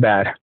not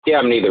bad. Yeah,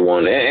 I'm neither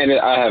one, and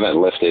I haven't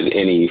lifted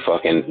any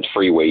fucking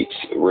free weights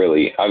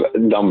really.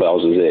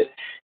 Dumbbells is it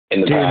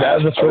in the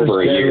past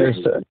over a year.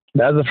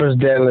 That was the first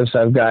deadlifts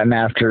I've gotten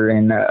after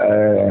in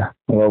a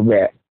little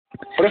bit.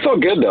 But it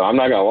felt good, though. I'm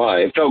not going to lie.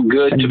 It felt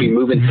good to be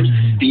moving some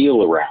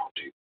steel around,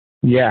 dude.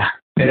 Yeah.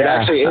 And it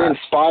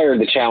inspired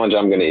the challenge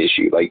I'm going to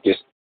issue. Like,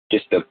 just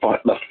the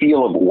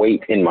feel of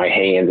weight in my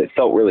hands. It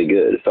felt really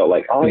good. It felt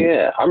like, oh,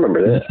 yeah, I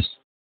remember this.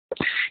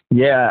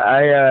 Yeah,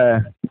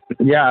 I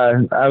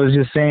was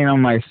just saying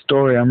on my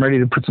story, I'm ready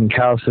to put some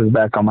calluses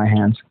back on my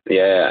hands.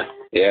 Yeah,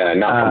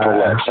 not from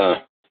pull-ups, huh?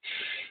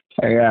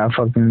 Yeah, I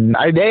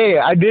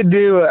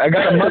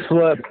got a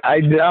muscle up.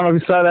 I don't know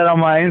if you saw that on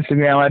my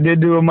Instagram. I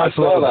did do a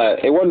muscle up. I saw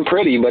that. It wasn't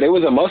pretty, but it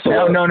was a muscle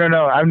up. No.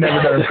 I've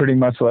never done a pretty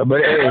muscle up.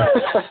 But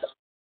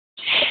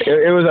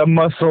it was a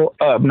muscle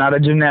up, not a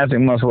gymnastic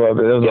muscle up.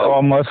 It was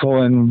all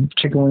muscle and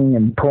chicken wing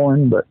and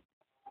pulling, but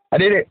I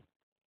did it.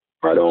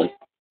 Right on.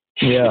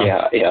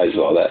 Yeah, I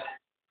saw that.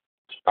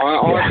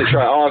 I'll have to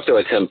try. I'll have to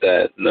attempt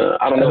that.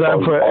 I don't know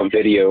if I'll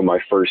video my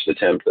first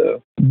attempt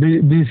though.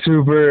 Be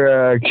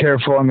super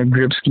careful on the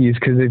grip skis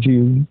because if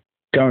you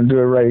don't do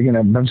it right, you're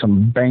gonna have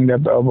some banged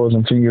up elbows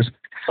and fingers.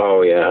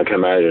 Oh yeah, I can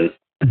imagine.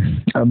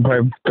 I'll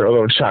probably throw a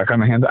little shock on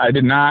my hands. I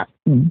did not,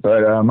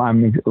 but I'm a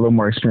little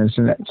more experienced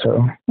in it.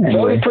 So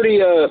anyway. It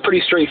was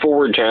pretty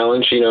straightforward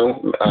challenge,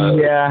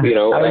 AMRAP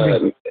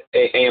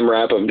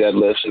of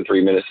deadlifts in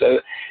 3 minutes. So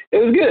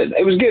it was good.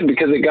 It was good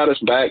because it got us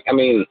back. I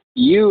mean,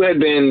 you had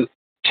been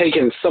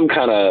taking some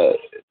kind of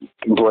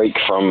break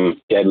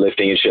from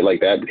deadlifting and shit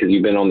like that because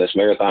you've been on this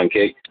marathon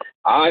kick.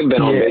 I've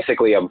been on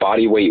basically a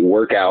body weight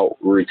workout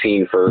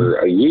routine for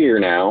a year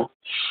now,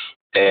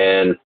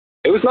 and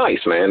it was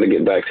nice, man, to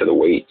get back to the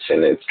weights,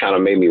 and it's kind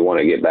of made me want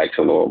to get back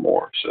to them a little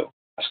more, so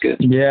that's good.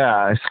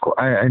 Yeah,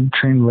 I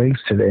trained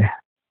legs today.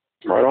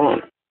 Right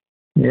on.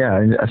 Yeah,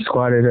 I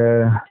squatted.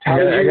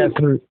 I got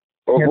three.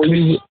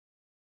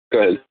 Go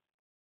ahead.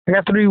 I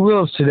got 3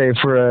 wheels today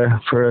for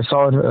a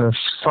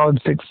solid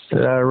 6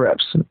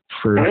 reps.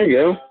 There you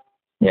go.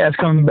 Yeah, it's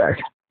coming back.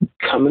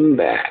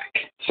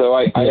 So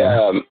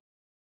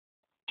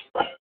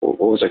what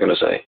was I gonna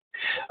say?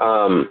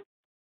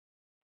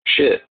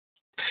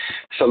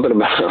 Something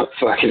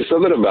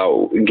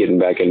about getting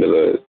back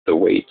into the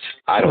weights.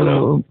 I don't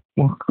know.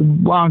 Well,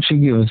 why don't you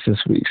give us this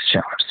week's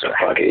challenge, sir?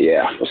 Okay,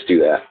 yeah, let's do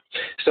that.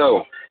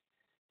 So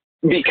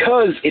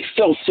because it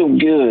felt so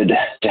good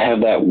to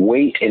have that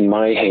weight in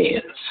my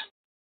hands,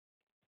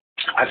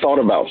 I thought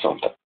about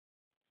something.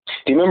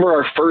 Do you remember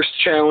our first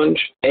challenge,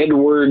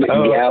 Edward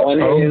Gallon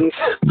hands?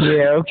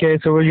 Yeah. Okay.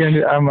 So we're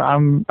gonna.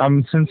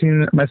 I'm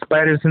sensing my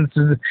spider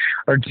senses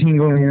are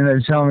tingling, and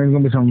they're telling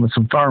me there's gonna be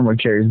some farmer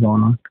carries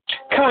going on.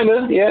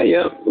 Kinda. Yeah.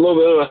 A little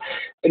bit of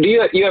a. Do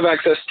you have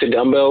access to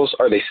dumbbells?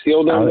 Are they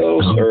steel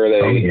dumbbells or are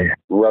they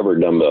rubber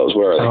dumbbells?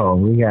 Where are they? Oh,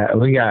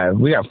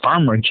 we got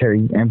farmer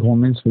carry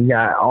implements. We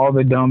got all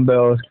the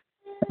dumbbells.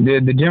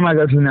 The gym I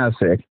go to now is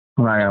sick.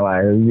 I'm not gonna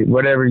lie.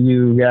 Whatever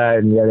you got,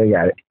 yeah, they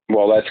got it.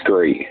 Well, that's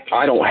great.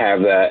 I don't have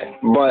that,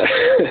 but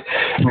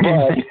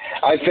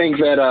I think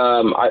that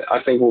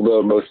I think we'll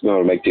both be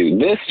able to make do.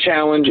 This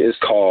challenge is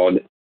called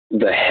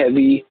the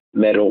Heavy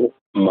Metal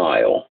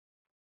Mile.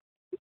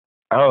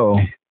 Oh,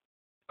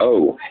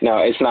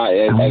 now it's not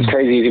as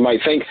crazy as you might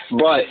think,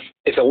 but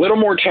it's a little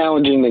more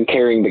challenging than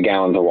carrying the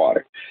gallons of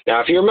water. Now,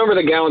 if you remember,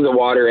 the gallons of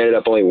water ended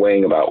up only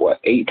weighing about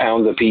 8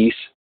 pounds a piece.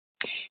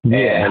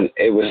 Yeah. And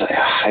it was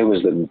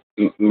the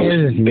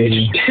most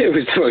bitch. It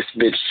was the most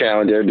bitch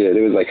challenge I ever did.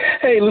 It was like,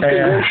 hey, let's go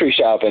grocery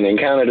shopping and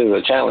count it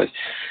as a challenge.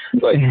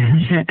 But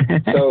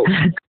so,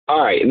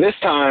 all right, this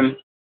time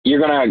you're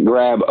gonna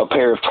grab a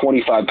pair of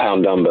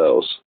 25-pound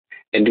dumbbells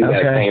and do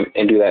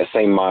that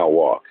same mile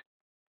walk.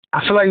 I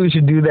feel like we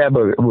should do that,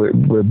 but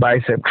with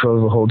bicep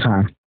curls the whole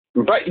time.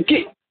 But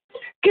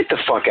get the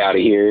fuck out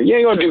of here!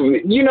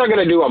 You're not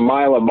gonna do a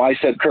mile of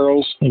bicep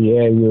curls.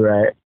 Yeah, you're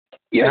right.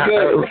 Yeah,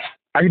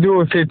 I can do it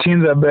with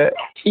 15s, I bet.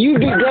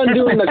 You'd be done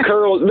doing the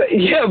curls.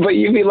 Yeah, but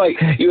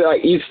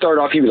you'd start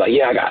off, you'd be like,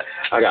 yeah,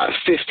 I got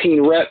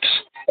 15 reps.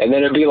 And then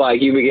it'd be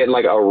like, you'd be getting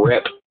like a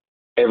rep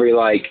every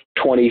like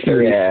 20,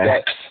 30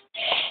 steps.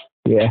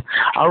 Yeah.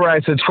 All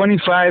right. So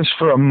 25s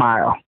for a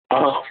mile.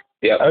 Uh-huh.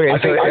 Yeah. Okay. I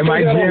think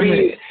that'll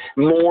be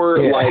more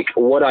like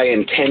what I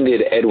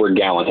intended Edward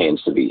Gallon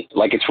hands to be.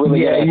 Like it's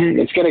really,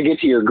 it's going to get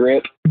to your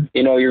grip.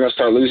 You're going to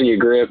start losing your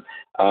grip.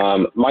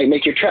 Might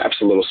make your traps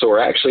a little sore,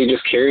 actually,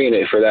 just carrying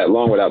it for that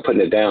long without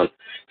putting it down.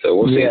 So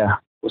we'll see. Yeah.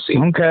 We'll see.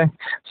 Okay.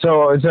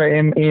 So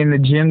in the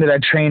gym that I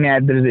train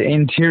at, there's an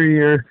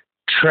interior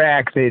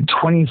track that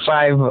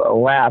 25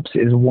 laps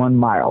is 1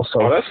 mile.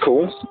 So that's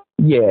cool.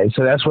 Yeah.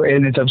 So that's where,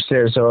 and it's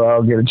upstairs. So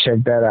I'll get to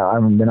check that out. I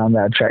haven't been on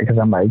that track because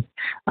I'm like,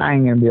 I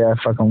ain't going to be that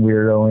fucking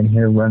weirdo in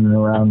here running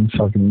around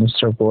fucking the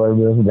circle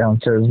everybody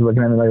downstairs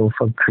looking at me like a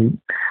fucking creep.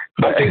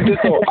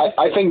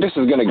 I think this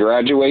is going to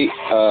graduate,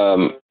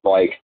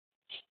 like,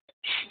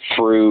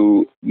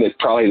 through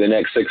probably the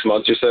next 6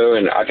 months or so,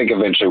 and I think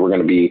eventually we're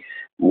going to be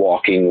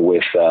walking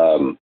with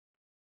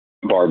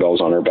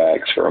barbells on our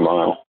backs for a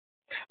mile.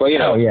 Well,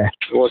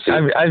 we'll see.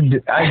 I've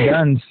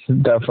done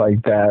stuff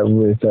like that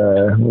with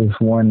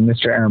one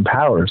Mr. Aaron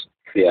Powers.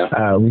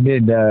 Yeah, we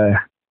did.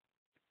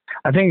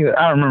 I think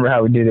I don't remember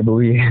how we did it, but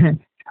we.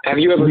 Have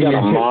you ever done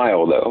a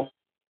mile though?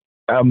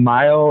 A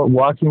mile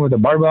walking with a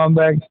barbell on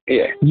back?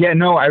 Yeah. Yeah,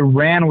 no, I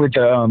ran with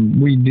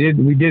we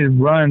did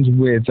runs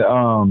with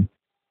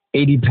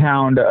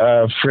 80-pound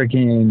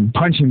freaking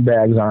punching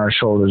bags on our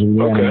shoulders. We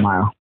ran a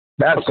mile.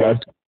 That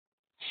sucked.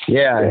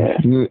 Yeah.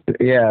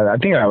 I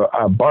think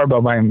a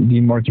barbell might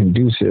be more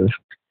conducive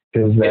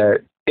because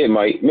it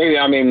might. Maybe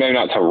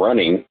not to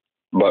running,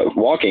 but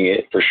walking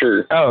it for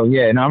sure. Oh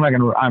yeah, no,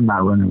 I'm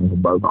not running with a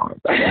barbell.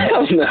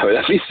 Hell no,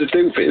 that'd be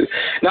stupid.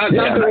 Not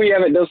that we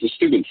haven't done some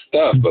stupid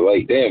stuff, but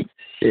like, damn.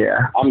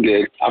 Yeah. I'm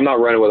good. I'm not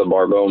running with a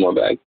barbell in my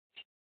bag.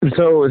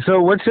 So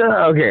what's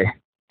okay?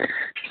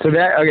 So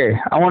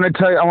I want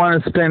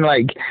to spend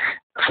like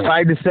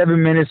 5 to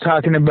 7 minutes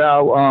talking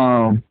about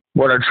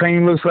what our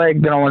training looks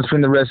like. Then I want to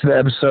spend the rest of the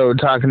episode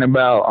talking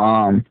about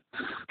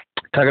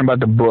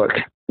the book.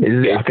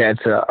 If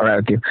that's all right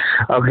with you.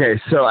 Okay,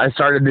 so I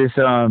started this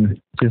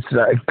kind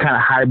of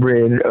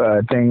hybrid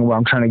thing where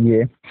I'm trying to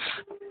get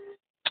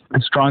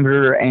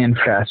stronger and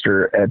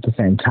faster at the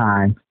same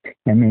time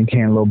and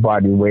maintain a low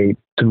body weight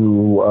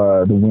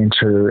through the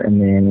winter, and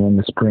then in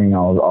the spring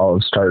I'll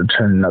start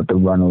turning up the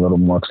run a little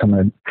more. Cause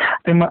I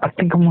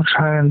think I'm gonna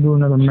try and do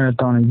another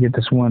marathon and get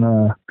this one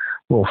a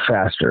little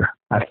faster.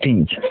 I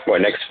think.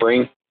 What, next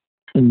spring?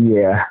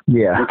 Yeah.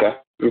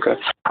 Okay.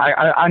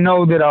 I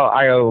know that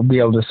I'll be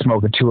able to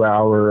smoke a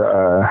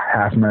 2-hour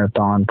half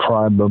marathon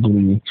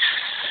probably.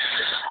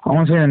 I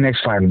want to say in the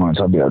next 5 months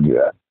I'll be able to do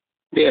that.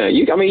 Yeah,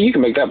 you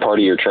can make that part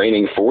of your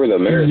training for the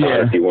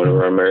marathon if you want to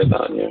run a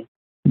marathon. Yeah.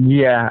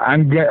 Yeah,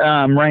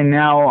 I'm right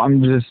now.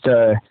 I'm just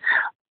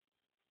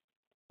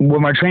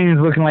what my training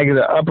is looking like is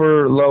an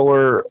upper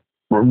lower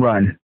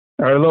run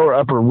or lower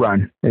upper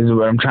run is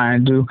what I'm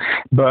trying to do.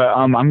 But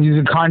I'm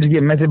using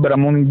conjugate method, but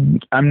I'm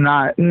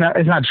not.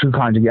 It's not true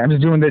conjugate. I'm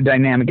just doing the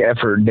dynamic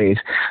effort days.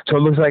 So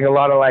it looks like a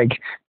lot of like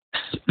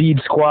speed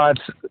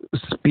squats,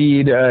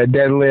 speed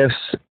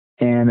deadlifts,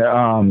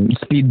 and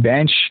speed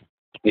bench.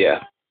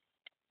 Yeah.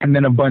 and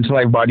then a bunch of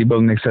like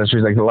bodybuilding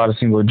accessories, like a lot of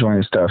single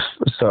joint stuff.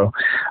 So,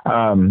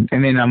 and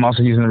then I'm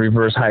also using the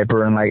reverse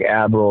hyper and like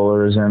ab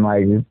rollers and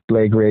like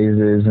leg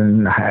raises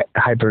and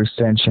hyper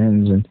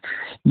extensions, and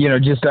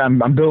just I'm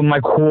building my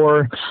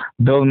core,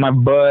 building my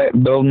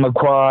butt, building my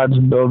quads,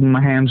 building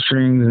my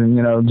hamstrings,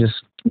 and just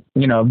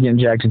getting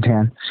jacked and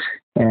tan,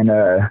 and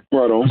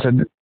right on. So,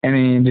 and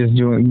then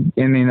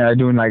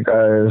doing like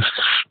a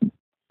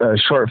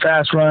short,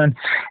 fast run,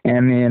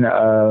 and then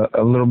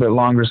a little bit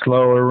longer,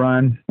 slower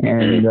run.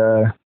 And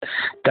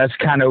that's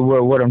kind of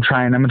what I'm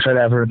trying. I'm going to try to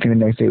have everything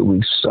the next 8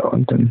 weeks or so,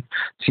 and then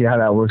see how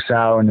that works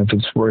out. And if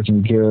it's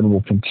working good,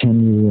 we'll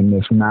continue. And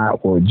if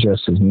not, we'll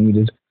adjust as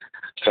needed.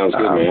 Sounds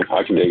good, man.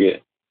 I can dig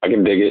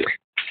it.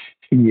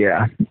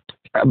 Yeah.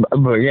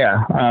 But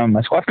yeah,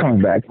 my squat's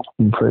coming back.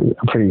 I'm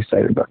pretty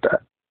excited about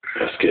that.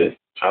 That's good.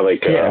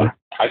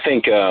 I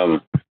think,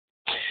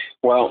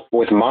 well,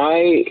 with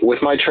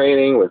my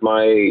training,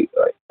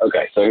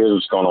 okay, so here's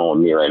what's going on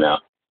with me right now.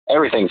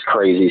 Everything's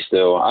crazy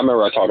still. I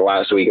remember I talked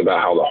last week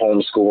about how the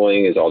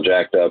homeschooling is all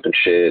jacked up and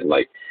shit.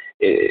 Like,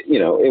 it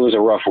was a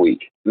rough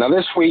week. Now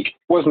this week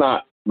was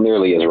not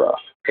nearly as rough.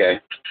 Okay.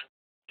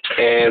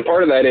 And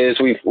part of that is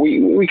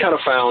we kind of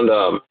found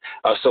a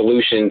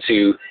solution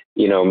to,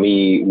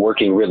 me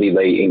working really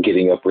late and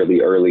getting up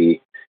really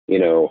early,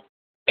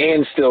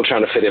 and still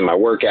trying to fit in my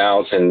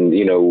workouts and,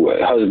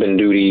 husband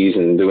duties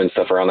and doing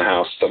stuff around the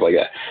house, stuff like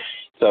that.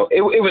 So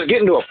it was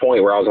getting to a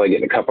point where I was like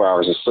getting a couple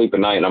hours of sleep a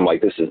night, and I'm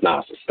like, this is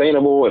not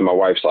sustainable. And my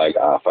wife's like,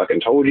 I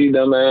fucking told you,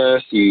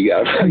 dumbass, you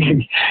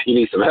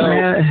need some help.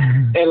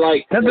 And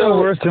like, that's the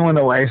worst thing when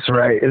the wife's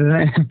right, isn't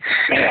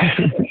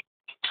it?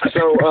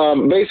 So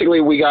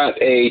basically we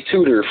got a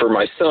tutor for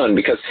my son,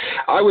 because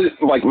I was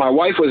like, my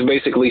wife was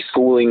basically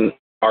schooling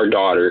our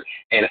daughter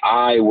and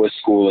I was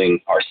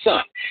schooling our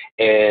son,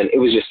 and it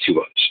was just too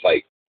much.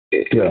 Like,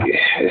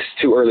 it's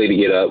too early to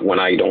get up when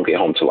I don't get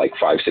home till like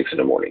 5, 6 in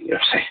the morning. You know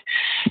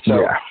what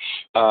I'm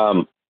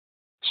saying?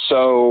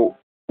 So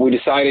we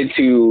decided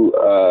to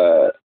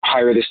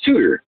hire this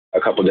tutor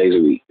a couple days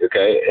a week.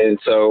 Okay. And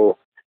so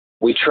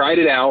we tried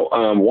it out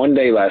one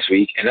day last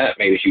week, and that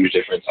made a huge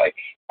difference. Like,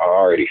 I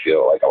already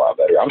feel like a lot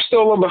better. I'm still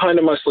a little behind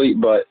in my sleep,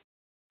 but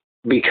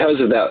because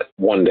of that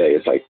one day,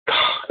 it's like,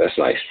 that's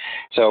nice.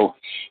 So,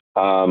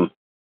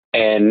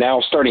 and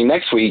now starting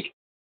next week,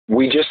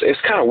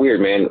 it's kind of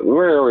weird, man. We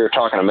were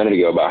talking a minute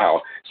ago about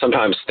how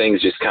sometimes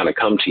things just kind of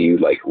come to you.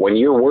 Like, when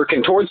you're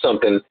working towards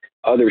something,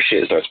 other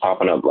shit starts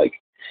popping up. Like,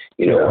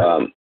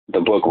 the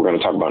book we're going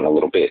to talk about in a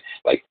little bit,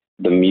 like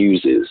the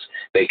muses,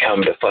 they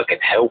come to fucking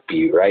help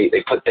you, right?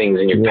 They put things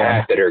in your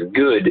path that are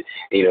good,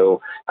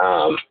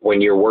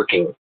 when you're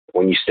working,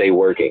 when you stay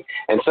working.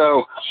 And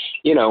so,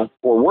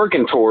 we're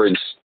working towards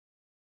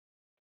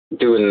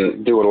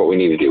doing what we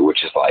need to do,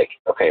 which is like,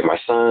 okay, my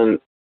son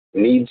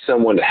needs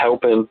someone to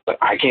help him, but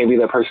I can't be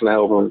that person to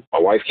help him. My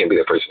wife can't be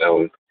that person to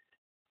help him.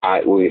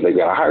 They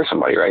gotta hire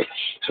somebody, right?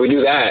 So we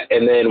do that,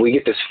 and then we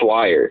get this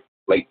flyer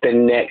like the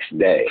next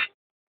day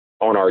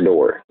on our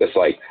door. It's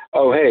like,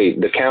 oh, hey,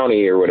 the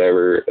county or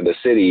whatever, the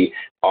city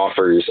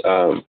offers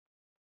a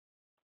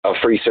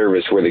free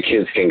service where the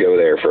kids can go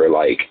there for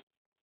like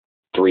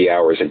 3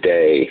 hours a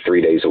day,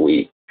 3 days a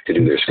week to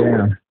do their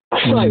schoolwork.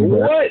 I'm like,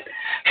 what?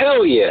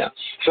 Hell yeah.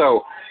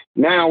 So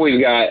now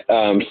we've got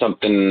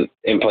something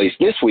in place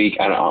this week,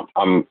 and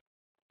I'm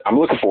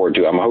looking forward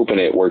to it. I'm hoping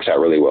it works out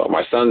really well.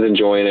 My son's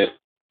enjoying it,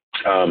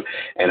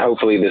 and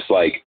hopefully this,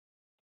 like,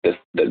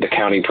 the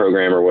county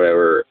program or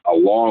whatever,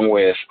 along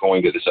with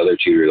going to this other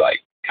tutor, like,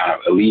 kind of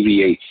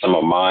alleviates some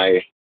of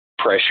my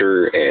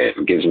pressure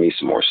and gives me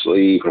some more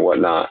sleep and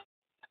whatnot.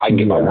 I can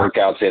get my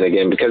workouts in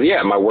again, because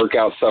my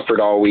workouts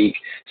suffered all week.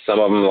 Some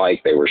of them,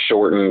 like, they were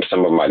shortened. Some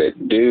of them I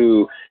didn't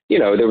do.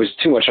 There was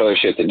too much other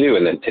shit to do.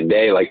 And then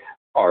today, like,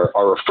 our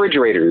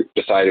refrigerator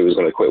decided it was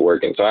going to quit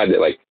working. So I had to,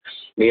 like,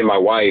 me and my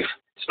wife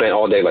spent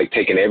all day, like,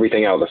 taking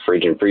everything out of the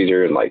fridge and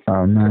freezer and, like,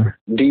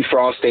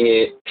 defrosting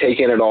it,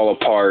 taking it all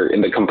apart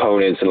in the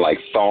components and, like,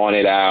 thawing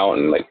it out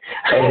and, like,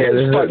 this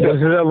is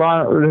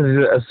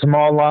a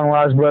small long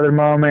lost brother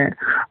moment.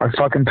 Our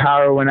fucking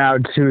power went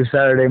out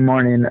Saturday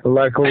morning.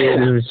 Luckily, it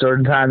was a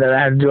certain time that I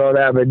had to do all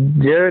that. But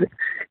dude,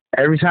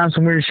 every time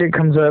some weird shit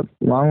comes up,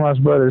 long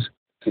lost brothers.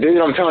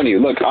 Dude, I'm telling you,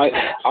 look,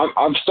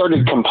 I've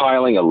started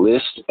compiling a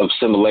list of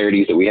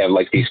similarities that we have,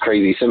 like these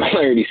crazy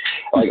similarities.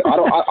 Like,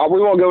 we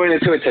won't go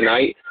into it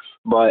tonight,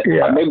 but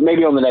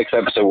maybe on the next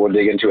episode we'll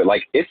dig into it.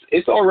 Like,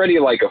 it's already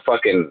like a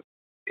fucking,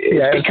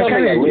 it's kind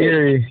of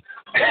eerie.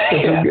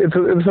 It's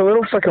a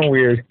little fucking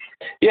weird.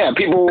 Yeah,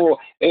 people.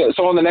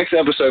 So on the next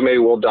episode, maybe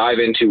we'll dive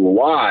into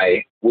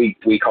why we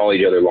call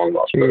each other long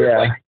lost brothers. Yeah.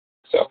 Like,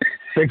 so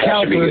the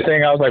counselor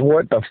thing, I was like,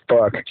 what the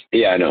fuck?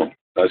 Yeah, I know.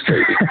 That's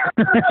crazy.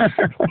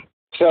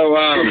 So,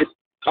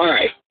 all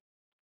right.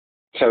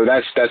 So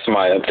that's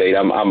my update.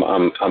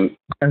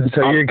 And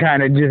so you're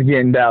kind of just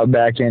getting dialed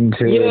back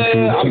into.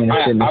 Yeah,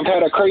 I've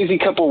had a crazy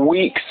couple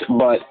weeks,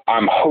 but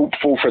I'm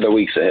hopeful for the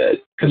weeks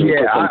ahead because we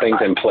put some things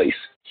in place.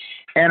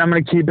 And I'm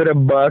gonna keep it a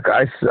buck.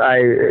 I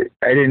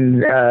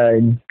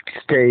didn't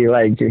stay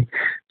like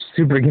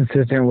super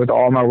consistent with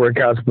all my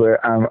workouts, but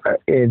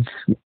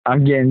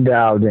I'm getting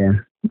dialed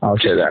in. I'll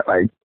say that.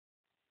 Like,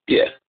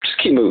 yeah, just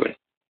keep moving.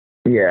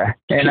 Yeah,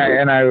 and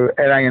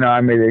I you know,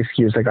 I made the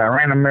excuse like I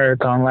ran a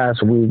marathon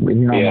last week, but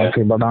most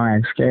people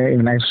don't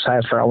even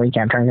exercise for a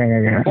weekend. Well,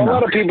 a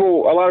lot of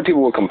people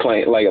will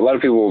complain. Like a lot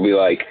of people will be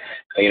like,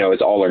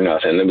 it's all or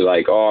nothing. They'll be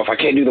like, oh, if I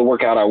can't do the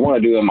workout I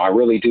want to do, am I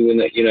really doing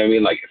it? You know what I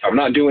mean? Like if I'm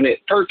not doing it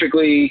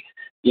perfectly,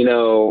 is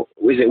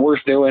it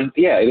worth doing?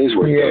 Yeah, it is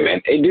worth doing,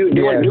 man.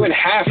 Doing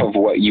half of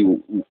what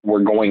you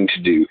were going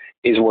to do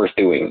is worth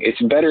doing. It's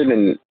better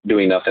than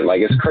doing nothing. Like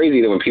it's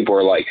crazy that when people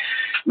are like,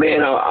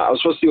 man, I was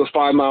supposed to do a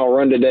 5-mile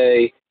run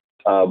today,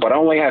 but I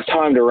only have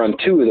time to run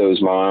 2 of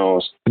those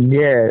miles.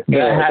 Yeah,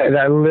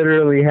 that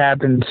literally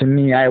happened to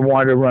me. I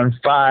wanted to run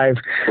 5.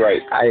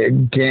 Right. I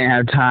didn't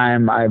have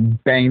time. I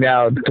banged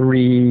out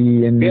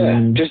 3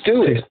 and just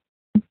do it.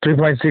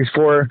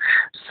 3.64,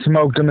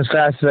 smoked them as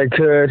fast as I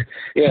could.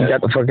 Yeah.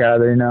 Got the fuck out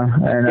of there,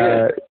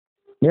 And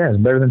it's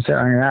better than sitting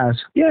on your ass.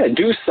 Yeah,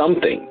 do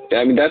something.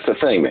 I mean, that's the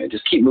thing, man.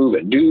 Just keep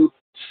moving. Do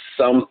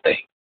something.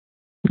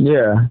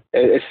 Yeah.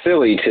 It's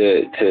silly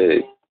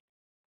to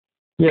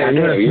yeah,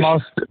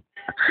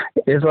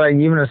 it's like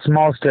even a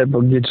small step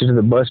will get you to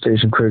the bus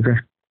station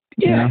quicker.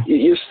 Yeah,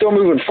 you're still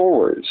moving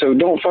forward. So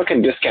don't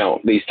fucking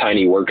discount these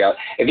tiny workouts.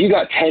 If you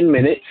got 10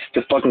 minutes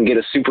to fucking get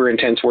a super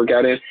intense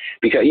workout in,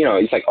 because,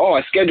 it's like, oh,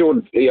 I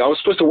was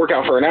supposed to work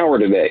out for an hour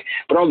today,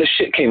 but all this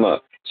shit came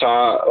up. So,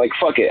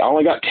 fuck it. I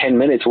only got 10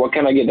 minutes. What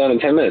can I get done in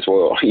 10 minutes?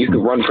 Well, you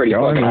could run pretty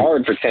fucking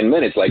hard for 10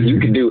 minutes. Like, you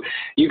could do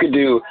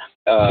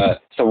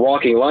some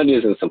walking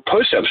lunges and some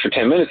push-ups for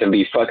 10 minutes and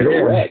be fucking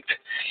wrecked.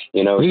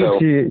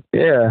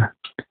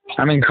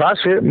 I mean,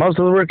 CrossFit, most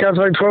of the workouts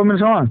are like 12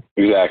 minutes long.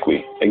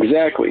 Exactly.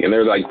 And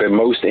they're like the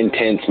most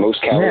intense,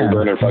 most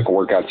calorie-burning fucking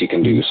workouts you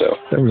can do, so.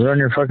 Run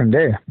your fucking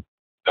day.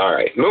 All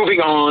right. Moving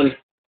on.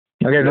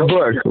 Okay, the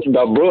book.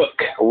 The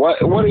book.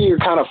 What are your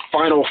kind of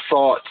final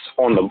thoughts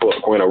on the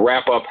book? We're going to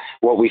wrap up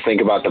what we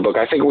think about the book.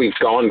 I think we've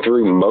gone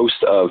through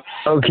most of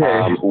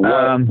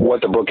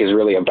what the book is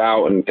really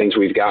about and things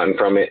we've gotten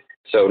from it.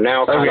 So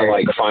now kind of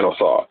like final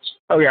thoughts.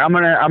 Okay, I'm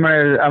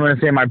gonna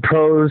say my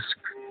pros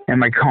and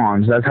my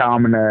cons. That's how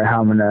I'm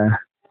gonna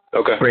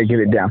break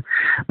it down.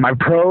 My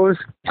pros,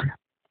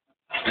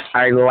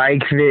 I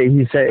like that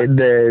he said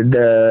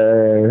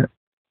the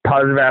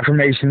positive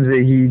affirmations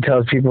that he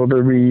tells people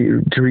to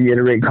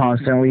reiterate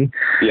constantly.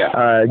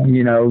 Yeah.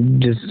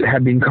 Just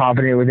being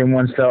confident within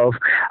oneself.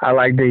 I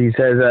like that he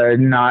says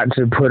not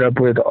to put up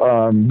with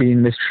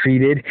being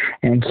mistreated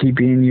and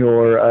keeping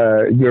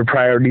your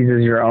priorities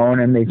as your own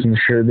and making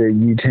sure that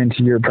you tend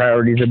to your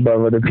priorities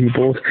above other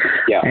people's.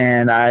 Yeah.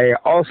 And I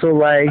also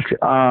liked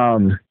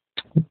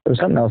there's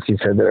something else he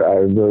said that I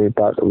really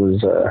thought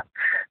was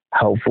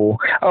helpful.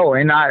 Oh,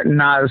 and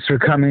not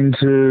succumbing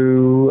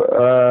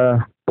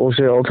to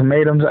bullshit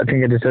ultimatums. I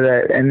think I just said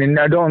that. And then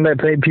I don't let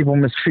people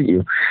mistreat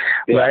you,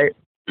 right?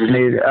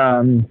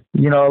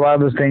 Mm-hmm. A lot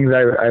of those things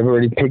I've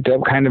already picked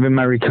up kind of in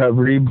my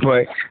recovery,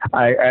 but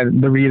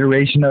the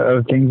reiteration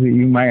of things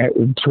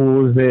that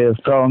tools that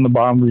fell on the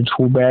bottom of your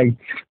tool bag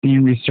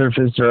being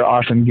resurfaced are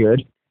often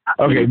good.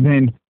 Okay,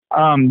 then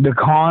the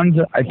cons,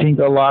 I think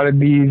a lot of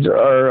these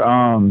are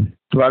a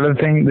lot of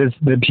the things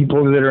the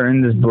people that are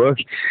in this book,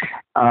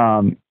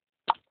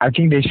 I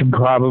think they should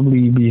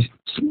probably be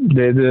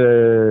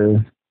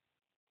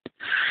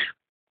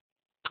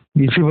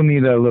these people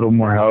need a little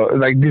more help.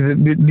 Like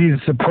these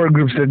support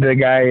groups that the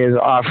guy is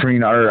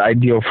offering are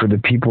ideal for the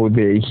people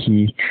that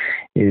he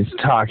is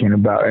talking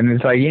about. And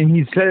it's like, and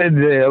he said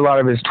that a lot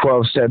of his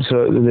 12 steps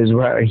is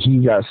where he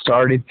got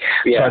started.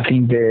 Yeah. So I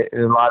think that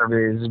a lot of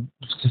it is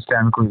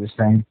systemically the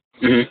same.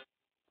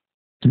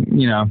 Mm-hmm.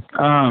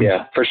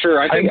 Yeah, for sure.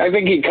 I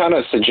think he kind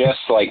of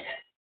suggests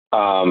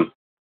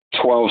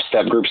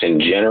 12-step groups in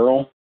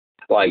general.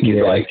 These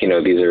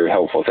are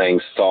helpful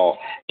things. So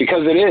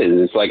because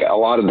it's like a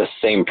lot of the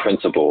same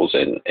principles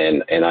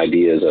and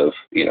ideas of,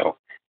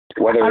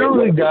 whether I don't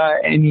really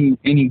got any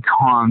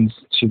cons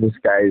to this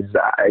guy's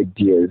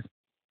ideas.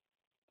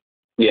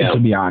 Yeah. To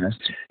be honest.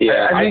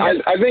 Yeah.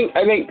 I think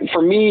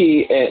for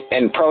me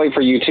and probably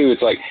for you too,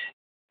 it's like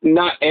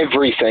not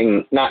every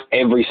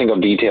single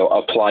detail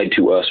applied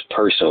to us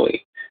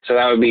personally. So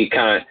that would be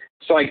kind of,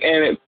 it's like,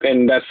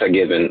 and that's a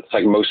given. It's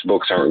like most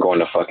books aren't going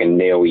to fucking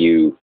nail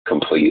you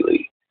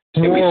completely.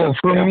 Well,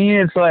 for me,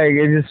 it's like,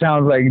 it just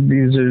sounds like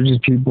these are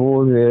just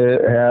people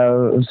that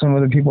have, some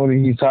of the people that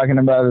he's talking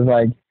about is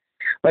like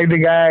the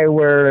guy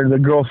where the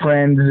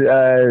girlfriend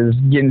is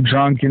getting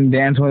drunk and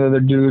dancing with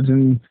other dudes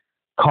and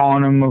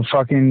calling them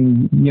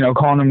calling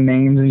them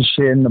names and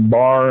shit in the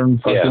bar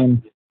and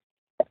fucking,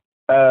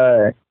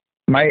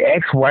 my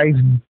ex-wife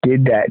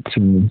did that to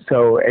me.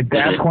 So at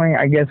that point,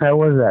 I guess I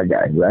was that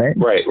guy, right?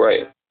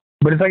 Right.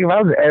 But it's like if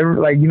I was ever,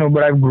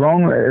 but I've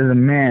grown as a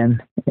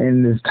man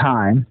in this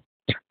time,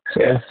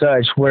 as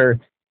such, where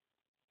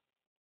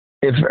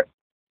if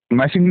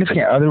my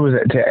significant other was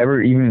to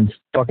ever even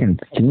fucking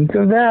think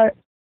of that,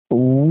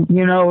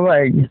 probably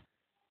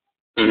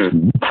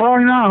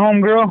not,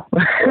 homegirl.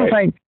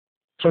 Right.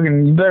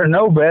 fucking, you better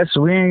know best.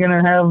 So we ain't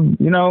gonna have,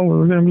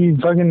 we're gonna be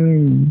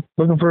fucking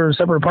looking for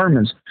separate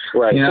apartments.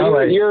 Right. You know, so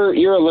like,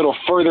 you're a little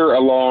further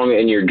along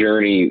in your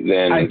journey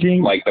than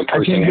like the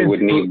person who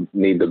would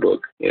need the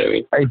book. You know what I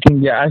mean? I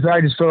think, yeah.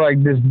 I just feel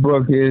like this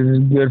book is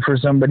good for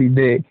somebody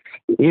that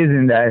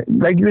isn't that.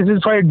 Like, this is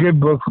probably a good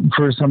book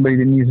for somebody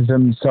that needs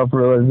some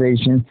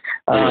self-realization,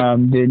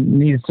 that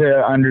needs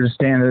to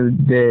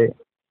understand that.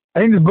 I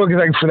think this book is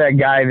like for that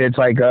guy that's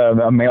like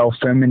a male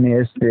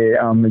feminist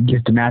that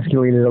gets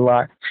demasculated a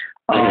lot.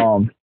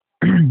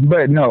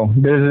 But no,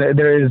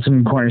 there is some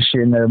important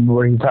shit in there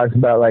where he talks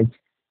about, like,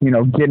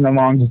 getting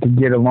along just to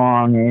get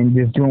along and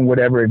just doing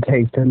whatever it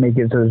takes to make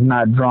it so there's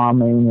not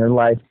drama in your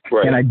life.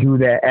 Right. And I do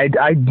that.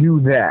 I do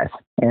that.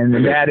 And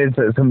that is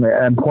some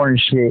important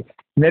shit.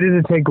 That is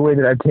a takeaway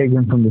that I've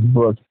taken from this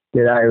book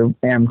that I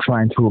am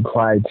trying to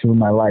apply to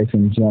my life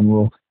in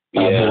general.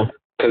 Yeah,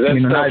 because that's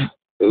stuff.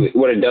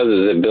 What it does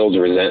is it builds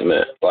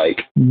resentment.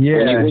 Like,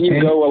 when you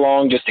go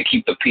along just to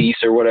keep the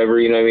peace or whatever,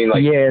 you know what I mean?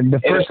 Like,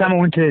 the first time I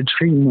went to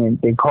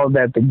treatment, they called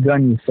that the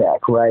gunny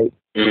sack, right?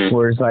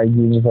 Where it's like,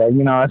 you just like,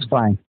 it's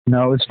fine.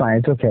 No, it's fine.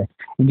 It's okay.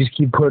 You just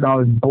keep putting all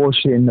this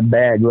bullshit in the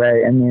bag,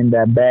 right? And then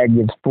that bag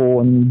gets full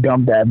and you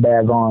dump that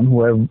bag on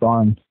whoever's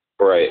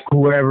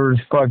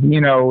fucking,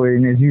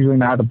 and it's usually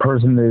not the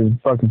person that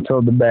fucking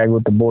filled the bag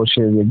with the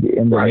bullshit and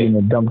then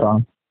getting dumped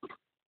on.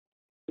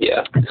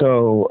 Yeah.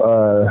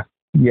 So,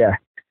 yeah.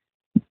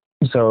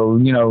 So,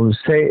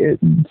 say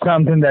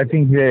something that I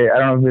think that, I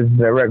don't know if it's a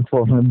direct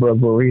quote from the book,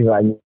 but he's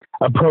like,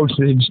 approach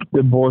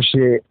the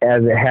bullshit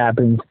as it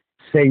happens.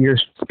 Speak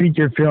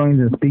your feelings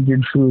and speak your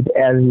truth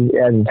as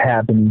it's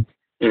happening,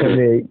 so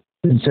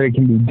it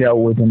can be dealt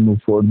with and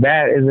move forward.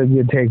 That is a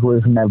good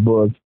takeaway from that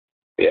book.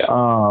 Yeah.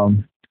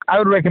 I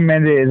would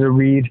recommend it as a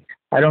read.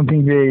 I don't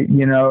think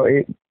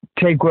that,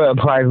 take what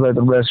applies, let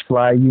the rest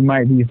fly. You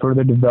might be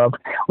further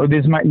developed, or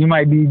you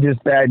might be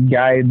just that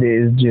guy that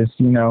is just,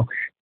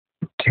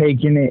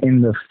 taking it in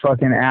the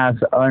fucking ass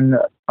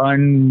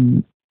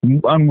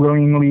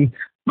unwillingly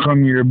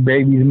from your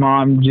baby's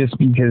mom just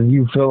because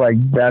you feel like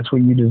that's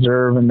what you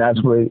deserve and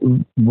that's what it's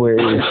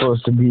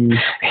supposed to be,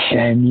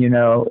 and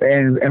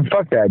and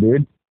fuck that,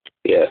 dude.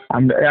 Yeah.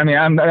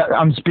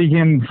 I'm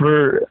speaking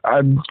for,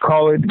 I'd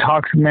call it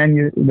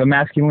the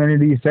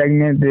masculinity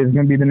segment. There's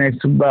gonna be the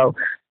next about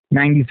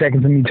 90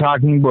 seconds of me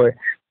talking, but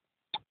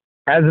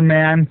as a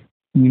man,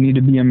 you need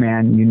to be a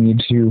man. You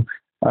need to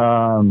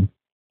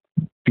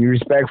be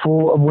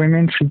respectful of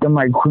women, treat them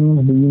like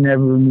queens, but you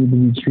never need to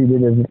be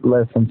treated as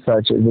less than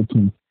such as a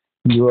king.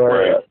 You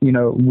are,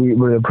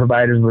 we're the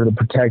providers, we're the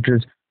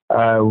protectors.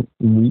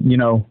 We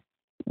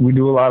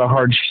do a lot of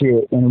hard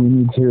shit, and we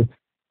need to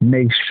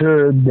make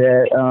sure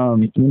that,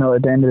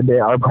 at the end of the day,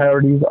 our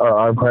priorities are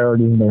our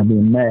priorities and they're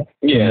being met.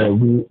 Yeah.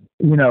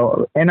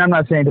 And I'm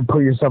not saying to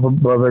put yourself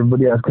above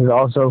everybody else, because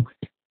also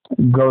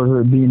goes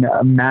with being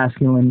a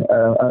masculine,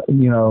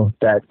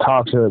 that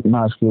toxic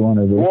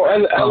masculinity.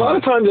 Well, a lot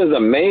of times as a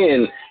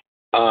man,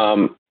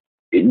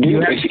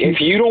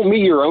 if you don't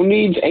meet your own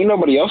needs, ain't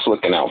nobody else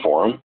looking out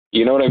for them.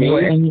 You know what I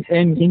mean?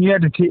 And you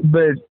have to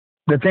but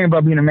the thing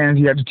about being a man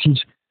is you have to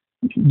teach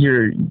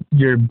your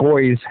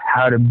boys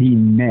how to be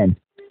men.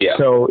 Yeah.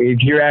 So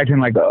if you're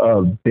acting like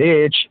a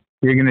bitch,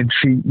 you're going to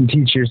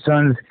teach your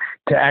sons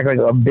to act like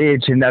a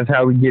bitch, and that's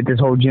how we get this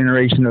whole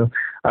generation of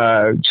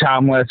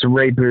child molesters,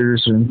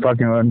 rapists, and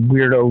fucking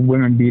weirdo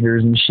women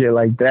beaters and shit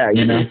like that,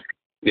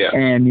 Yeah.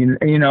 And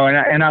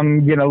and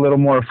I'm getting a little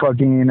more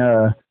fucking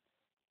a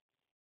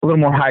little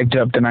more hyped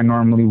up than I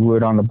normally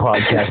would on the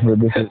podcast,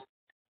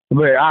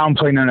 but I don't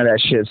play none of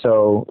that shit.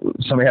 So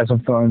somebody has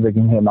some phones that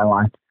can hit my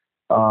line.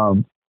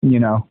 But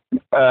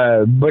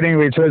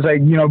anyway, so it's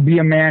like, be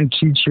a man,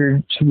 teach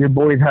your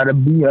boys how to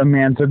be a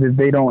man so that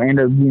they don't end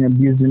up being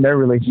abused in their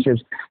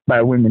relationships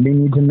by women. They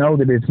need to know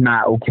that it's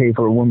not okay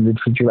for a woman to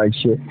treat you like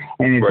shit.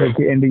 And it's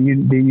okay, and that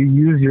you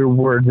use your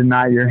words and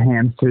not your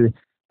hands to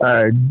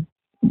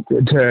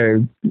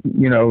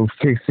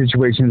fix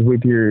situations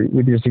with your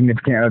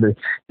significant other.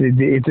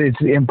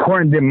 It's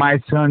important that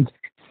my sons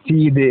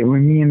see that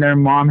when me and their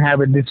mom have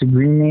a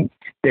disagreement,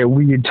 that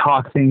we can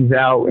talk things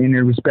out in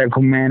a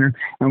respectful manner,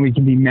 and we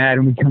can be mad,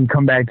 and we can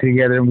come back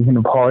together, and we can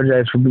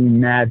apologize for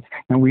being mad,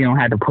 and we don't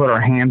have to put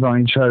our hands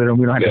on each other, and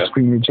we don't have to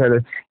scream at each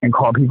other and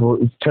call each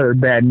other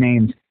bad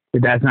names.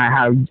 But that's not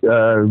how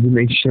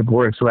relationship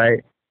works,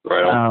 right?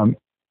 Right.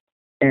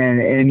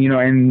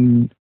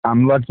 And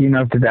I'm lucky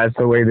enough that that's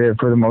the way that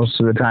for the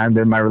most of the time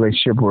that my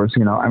relationship works.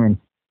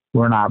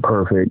 We're not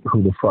perfect.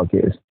 Who the fuck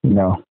is?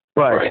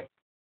 But. Right.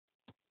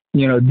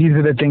 These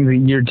are the things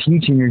that you're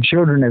teaching your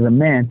children as a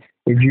man.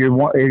 If I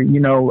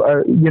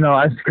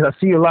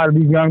see a lot of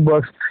these young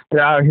bucks that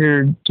are out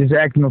here just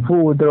acting a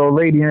fool with their old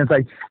lady, and it's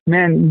like,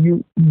 man,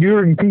 you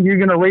think you're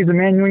gonna raise a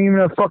man? You ain't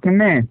even a fucking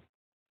man.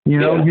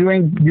 You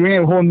ain't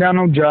holding down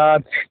no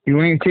job. You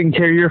ain't taking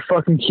care of your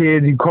fucking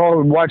kids. You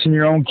call it watching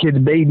your own kids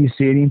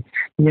babysitting.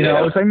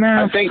 It's like,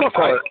 man, I think a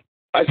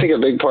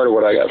big part of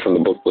what I got from the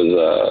book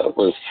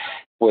was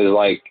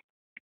like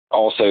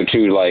also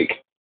too,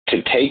 like,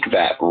 to take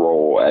that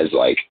role as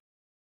like,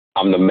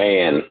 I'm the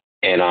man,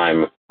 and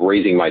I'm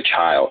raising my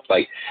child.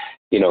 Like,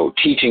 you know,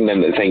 teaching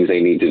them the things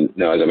they need to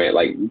know as a man.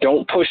 Like,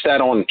 don't push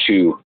that on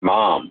to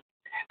mom,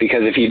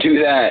 because if you do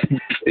that,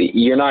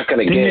 you're not going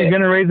to get. You're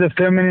going to raise a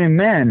feminine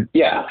man.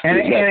 Yeah,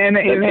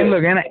 and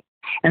look,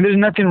 and there's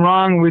nothing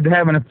wrong with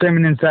having a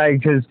feminine side,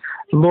 because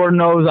Lord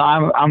knows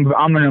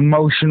I'm an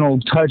emotional,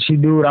 touchy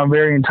dude. I'm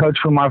very in touch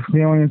with my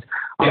feelings.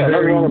 Yeah,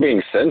 nothing wrong with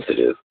being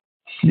sensitive.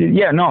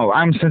 Yeah, no,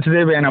 I'm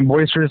sensitive and I'm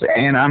boisterous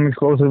and I'm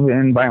explosive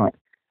and violent.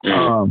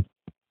 Mm.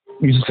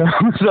 So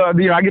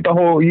you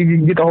know, you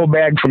can get the whole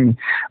bag from me.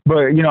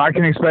 But you know, I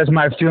can express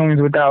my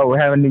feelings without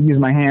having to use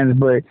my hands.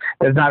 But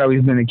that's not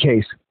always been the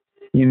case.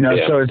 You know,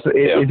 so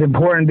it's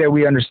important that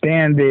we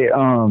understand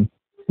that.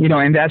 You know,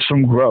 and that's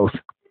from growth,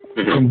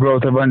 from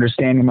growth of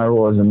understanding my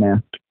role as a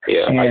man.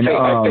 Yeah, and,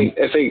 I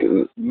think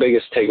the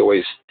biggest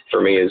takeaways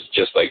for me is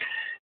just like,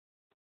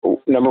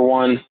 number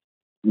one,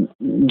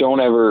 don't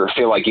ever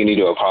feel like you need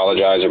to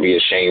apologize or be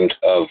ashamed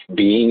of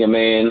being a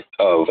man,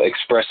 of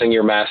expressing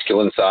your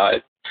masculine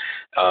side.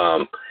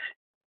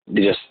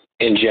 Just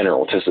in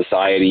general, to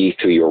society,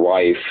 to your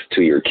wife,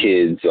 to your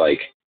kids, like,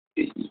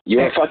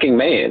 you're a fucking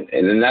man,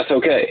 and then that's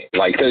okay.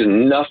 Like, there's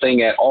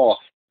nothing at all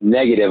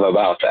negative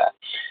about that.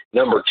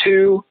 Number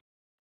two,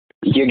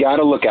 you got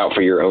to look out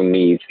for your own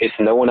needs. It's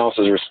no one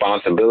else's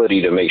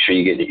responsibility to make sure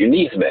you get your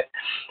needs met.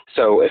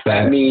 So if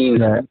that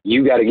means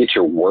you got to get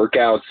your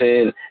workouts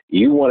in,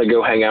 you want to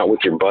go hang out with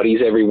your buddies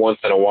every once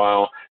in a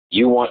while,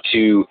 you want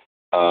to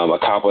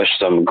accomplish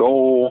some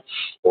goal,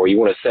 or you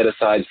want to set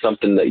aside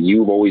something that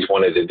you've always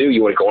wanted to do,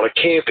 you want to go on a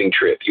camping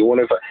trip,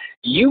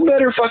 you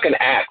better fucking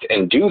act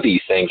and do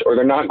these things, or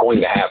they're not going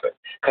to happen.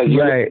 Because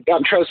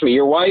trust me,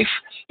 your wife,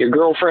 your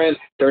girlfriend,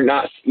 they're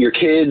not, your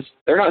kids,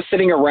 they're not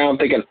sitting around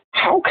thinking,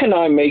 how can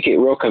I make it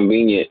real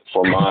convenient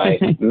for my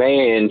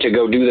man to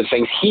go do the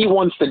things he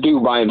wants to do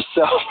by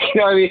himself?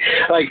 You know what I mean?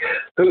 Like,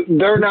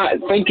 they're not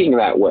thinking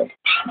that way.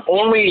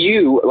 Only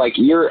you, like,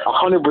 you're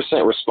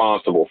 100%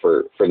 responsible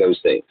for those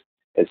things.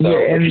 And so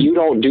if you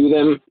don't do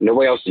them,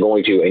 nobody else is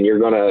going to, and you're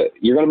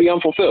gonna be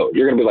unfulfilled.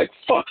 You're gonna be like,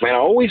 fuck, man, I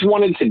always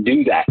wanted to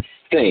do that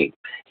thing.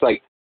 It's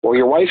like, well,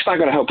 your wife's not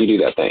gonna help you do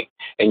that thing,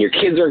 and your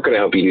kids aren't gonna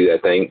help you do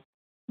that thing.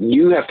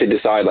 You have to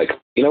decide, like,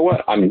 you know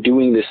what? I'm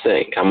doing this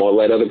thing. I'm gonna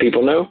let other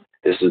people know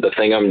this is the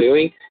thing I'm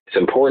doing. It's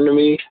important to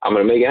me. I'm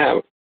gonna make it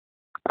happen.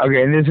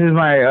 Okay, and this is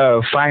my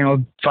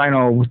final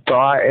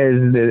thought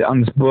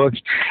on this book,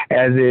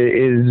 as it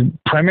is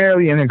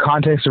primarily in the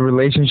context of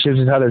relationships,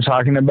 is how they're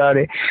talking about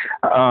it,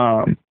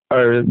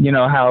 or you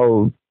know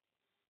how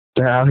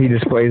he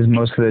displays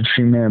most of the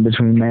treatment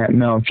between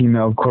male and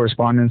female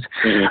correspondence.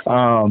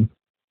 Mm-hmm.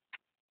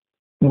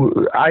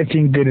 I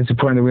think that it's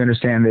important that we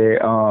understand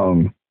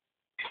that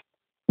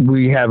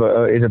we have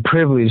it's a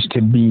privilege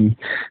to be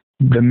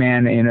the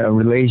man in a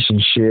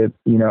relationship.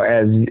 You know,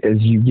 as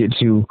you get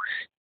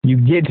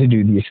to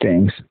do these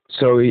things.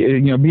 So, you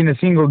know, being a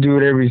single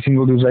dude, every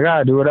single dude's like,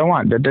 I do what I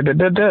want. But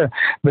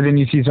then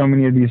you see so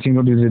many of these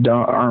single dudes that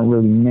aren't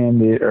really men,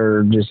 that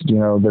are just, you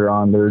know, they're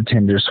on their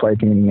Tinder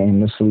swiping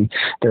aimlessly.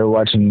 They're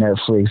watching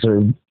Netflix,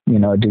 or, you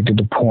know, addicted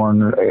to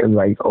porn,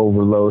 like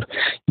overload,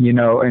 you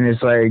know, and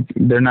it's like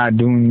they're not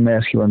doing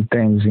masculine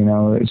things, you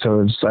know.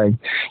 So it's like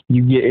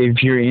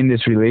if you're in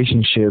this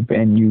relationship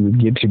and you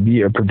get to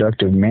be a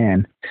productive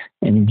man,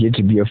 and you get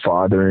to be a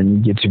father, and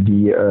you get to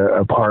be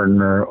a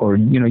partner, or,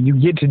 you know, you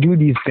get to do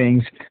these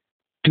things,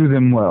 do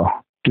them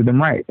well, do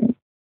them right,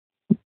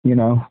 you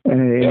know,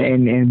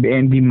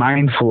 and be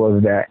mindful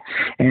of that.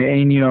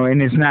 And you know,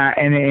 and it's not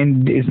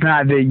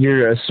that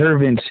you're a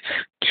servant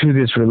to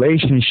this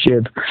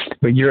relationship,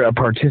 but you're a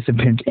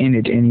participant in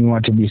it, and you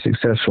want to be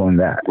successful in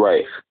that.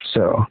 Right.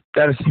 So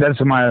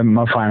that's my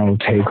final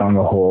take on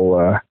the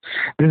whole.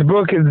 This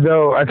book is,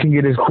 though, I think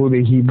it is cool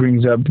that he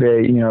brings up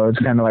that, you know, it's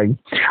kind of like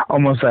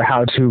almost like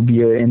how to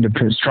be a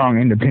strong,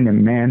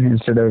 independent man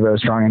instead of a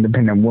strong,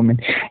 independent woman.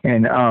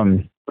 And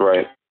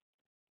right.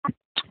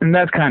 And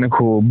that's kind of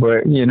cool,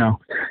 but, you know.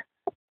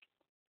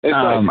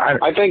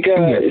 I think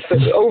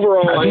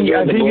overall, I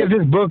think if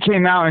this book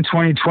came out in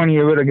 2020,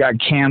 it would have got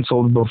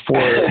canceled before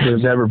it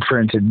was ever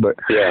printed. But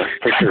yeah,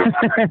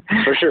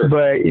 for sure.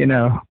 But, you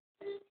know,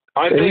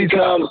 I think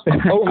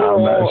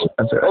overall,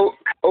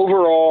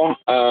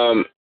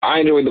 I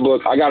enjoyed the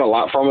book. I got a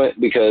lot from it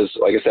because,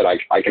 like I said,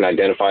 I can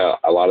identify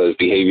a lot of those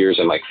behaviors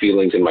and like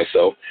feelings in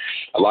myself.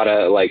 A lot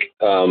of like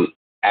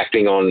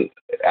acting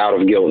out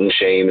of guilt and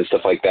shame and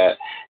stuff like that,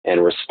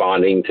 and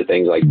responding to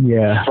things like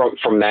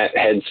from that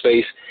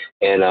headspace.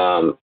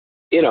 And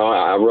you know,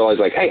 I realized,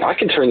 like, hey, I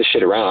can turn this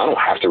shit around. I don't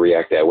have to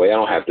react that way. I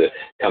don't have to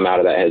come out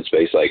of that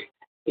headspace like,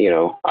 you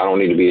know, I don't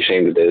need to be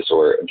ashamed of this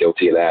or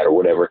guilty of that or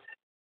whatever.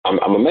 I'm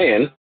a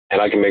man,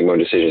 and I can make my own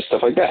decisions,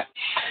 stuff like that.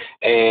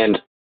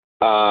 And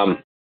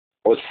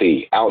let's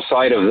see,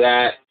 outside of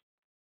that,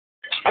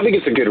 I think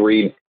it's a good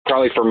read,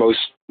 probably for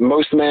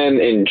most men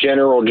in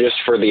general, just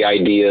for the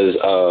ideas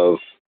of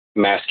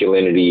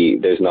masculinity.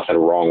 There's nothing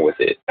wrong with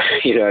it.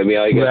 You know what I mean?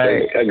 I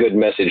guess a good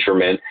message for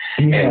men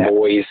and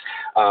boys.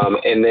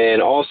 And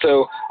then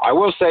also, I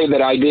will say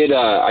that I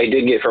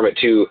did get from it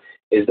too,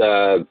 is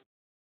the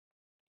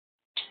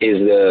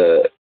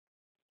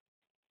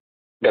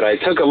that I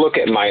took a look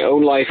at my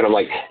own life, and I'm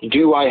like,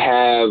 do I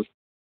have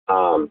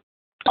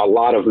a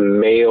lot of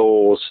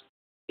males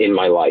in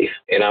my life?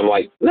 And I'm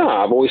like, no,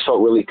 I've always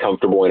felt really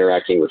comfortable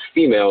interacting with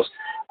females.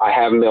 I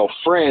have male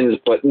friends,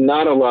 but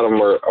not a lot of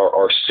them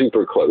are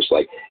super close.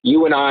 Like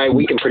you and I,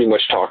 we can pretty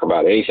much talk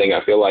about anything.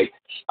 I feel like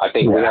I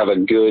think we have a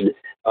good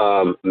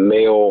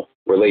male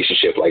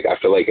relationship. Like I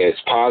feel like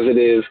it's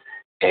positive,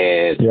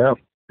 and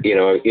you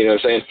know what I'm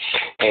saying.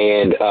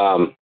 And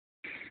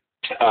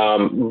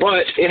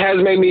but it has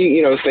made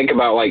me, think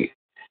about like,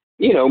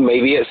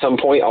 maybe at some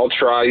point I'll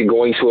try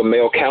going to a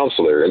male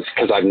counselor. It's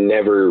because I've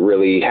never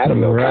really had a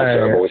male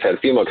counselor. I've always had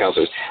female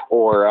counselors.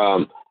 Or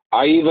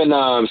I even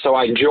so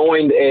I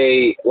joined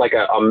a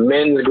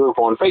men's group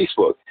on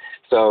Facebook.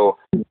 So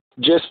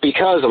just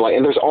because I'm like,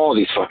 and there's all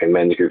these fucking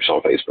men's groups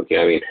on Facebook, you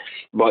know what I mean?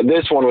 But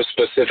this one was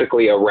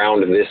specifically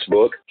around this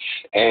book,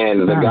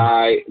 and the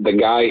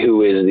guy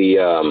who is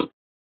the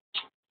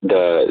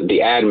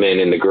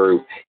admin in the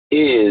group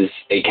is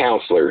a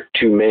counselor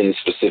to men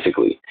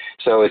specifically.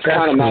 So it's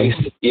kind of nice.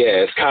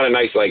 Yeah, it's kind of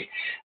nice, like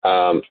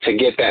to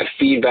get that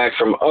feedback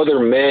from other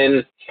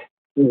men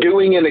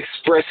doing and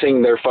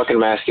expressing their fucking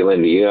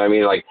masculinity. You know what I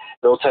mean? Like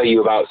they'll tell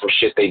you about some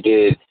shit they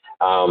did,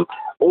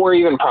 or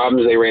even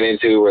problems they ran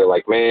into where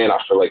like, man, I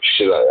feel like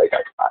shit,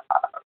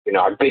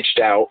 I bitched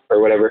out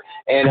or whatever.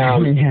 And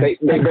they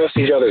bust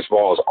each other's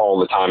balls all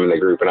the time in the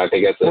group. And I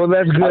think that's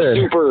a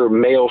super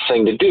male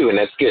thing to do. And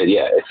that's good.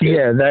 Yeah, it's good.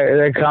 Yeah,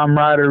 that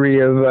camaraderie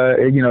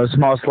of,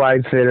 small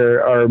slights that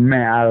are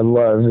meant out of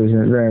love is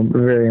very,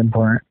 very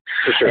important.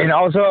 For sure. And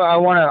also,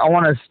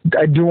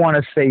 I do want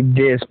to say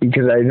this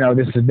because I know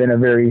this has been a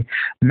very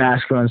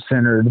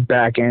masculine-centered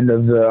back end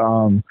of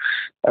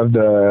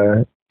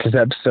this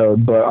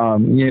episode, but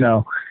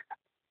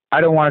I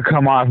don't want to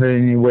come off in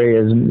any way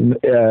as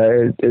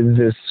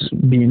this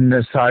being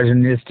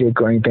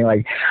misogynistic or anything.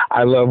 Like,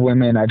 I love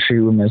women. I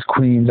treat women as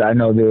queens. I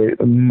know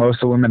that most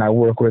of the women I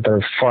work with are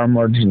far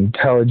more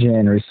intelligent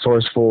and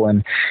resourceful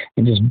and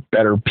just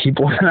better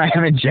people than I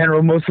am in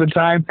general most of the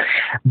time.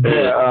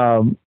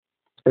 But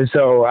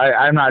so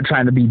I'm not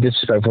trying to be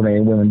disrespectful to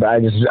any women, but I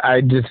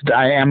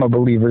am a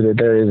believer that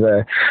there is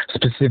a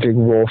specific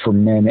role for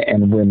men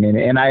and women,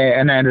 and I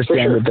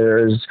understand that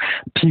there's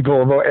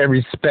people of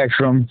every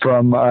spectrum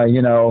from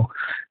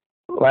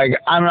like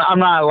I'm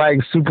not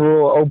like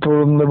super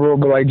open liberal,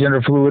 but like gender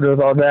fluid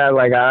with all that.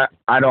 Like I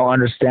don't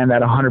understand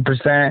that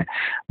 100%,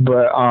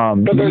 but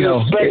there's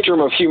a spectrum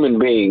of human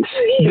beings.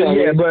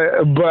 Yeah,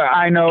 but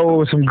I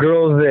know some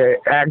girls that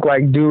act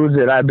like dudes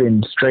that I've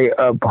been straight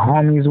up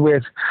homies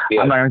with.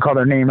 Yeah. I'm not gonna call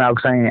their name out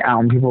because I ain't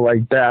outing people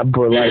like that,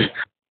 but like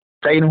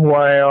they know who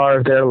I are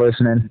if they're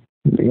listening.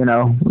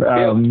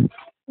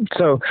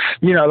 So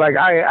like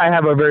I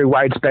have a very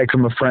wide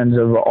spectrum of friends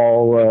of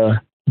all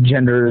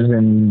genders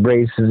and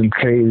races and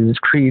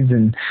creeds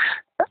and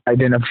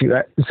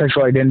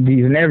sexual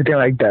identities and everything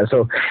like that.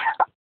 So,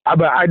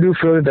 but I do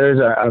feel that there's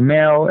a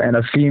male and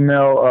a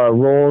female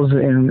roles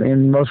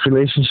in most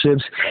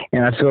relationships,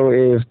 and I feel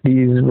if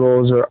these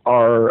roles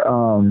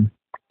are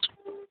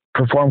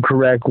performed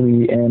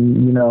correctly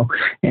and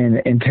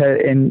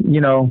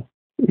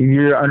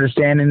you're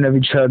understanding of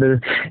each other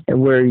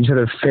and where each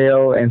other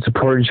fail and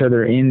support each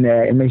other in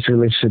that, it makes your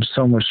relationship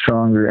so much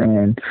stronger.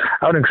 And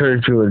I would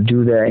encourage people to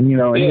do that. And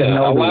allow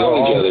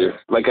each other,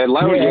 like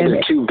allow each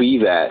other to be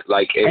that,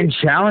 like, and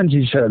challenge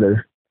each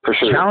other. For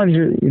sure.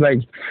 Challenge,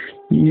 like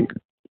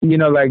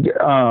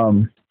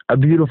a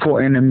beautiful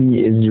enemy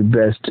is your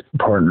best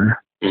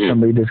partner. Mm-hmm.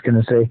 Somebody that's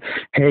going to say,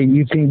 hey,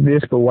 you think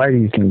this, but why do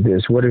you think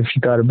this? What if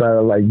you thought about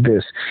it like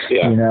this?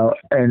 Yeah.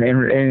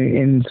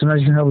 And sometimes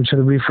you can help each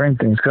other reframe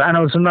things. Because I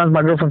know sometimes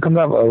my girlfriend comes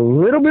off a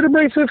little bit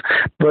abrasive,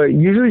 but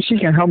usually she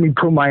can help me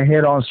put my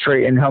head on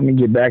straight and help me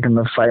get back in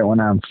the fight when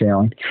I'm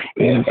failing.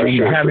 And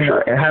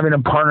having a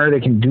partner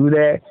that can do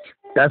that,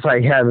 that's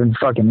like having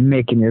fucking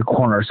Mick in your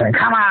corner saying,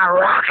 come on,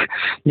 rock!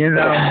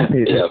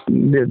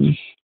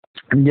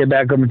 Get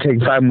back up and take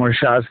 5 more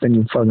shots, then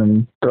you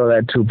fucking throw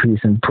that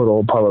 2-piece and put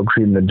old Apollo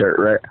Creed in the dirt,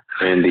 right?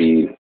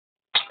 Indeed.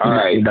 All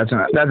right. That's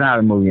not how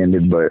the movie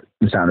ended, but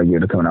it sounded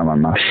good coming out of my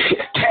mouth.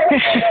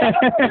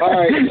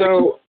 All right,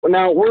 so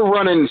now we're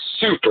running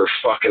super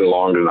fucking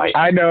long tonight.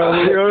 I know.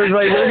 It was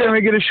like, we're going to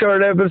make it a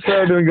short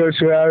episode, then we go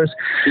 2 hours.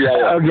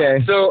 Yeah.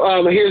 Okay. So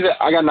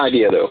I got an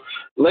idea, though.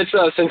 Let's,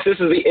 since this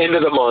is the end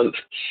of the month,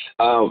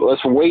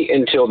 let's wait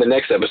until the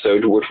next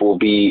episode, which will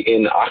be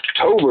in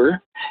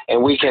October,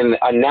 and we can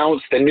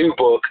announce the new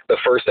book the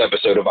first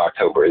episode of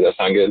October. Does that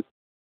sound good?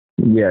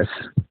 Yes,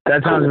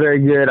 that sounds very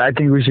good. I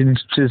think we should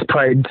just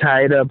probably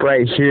tie it up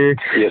right here.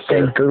 Yes,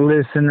 sir. Thank the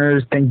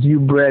listeners. Thank you,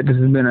 Brett. This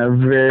has been a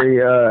very,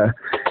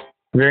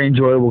 very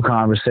enjoyable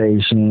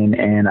conversation,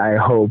 and I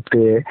hope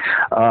that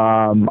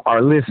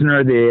our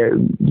listener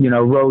that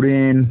wrote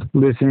in,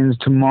 listens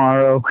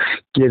tomorrow,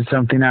 gets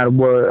something out of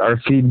our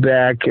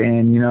feedback,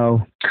 and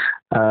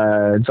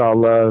it's all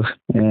love.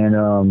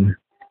 And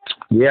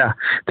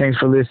thanks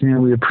for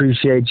listening. We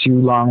appreciate you,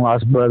 Long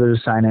Lost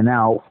Brothers. Signing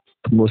out.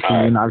 We'll see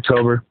you in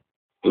October.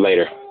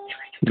 Later.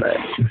 Bye.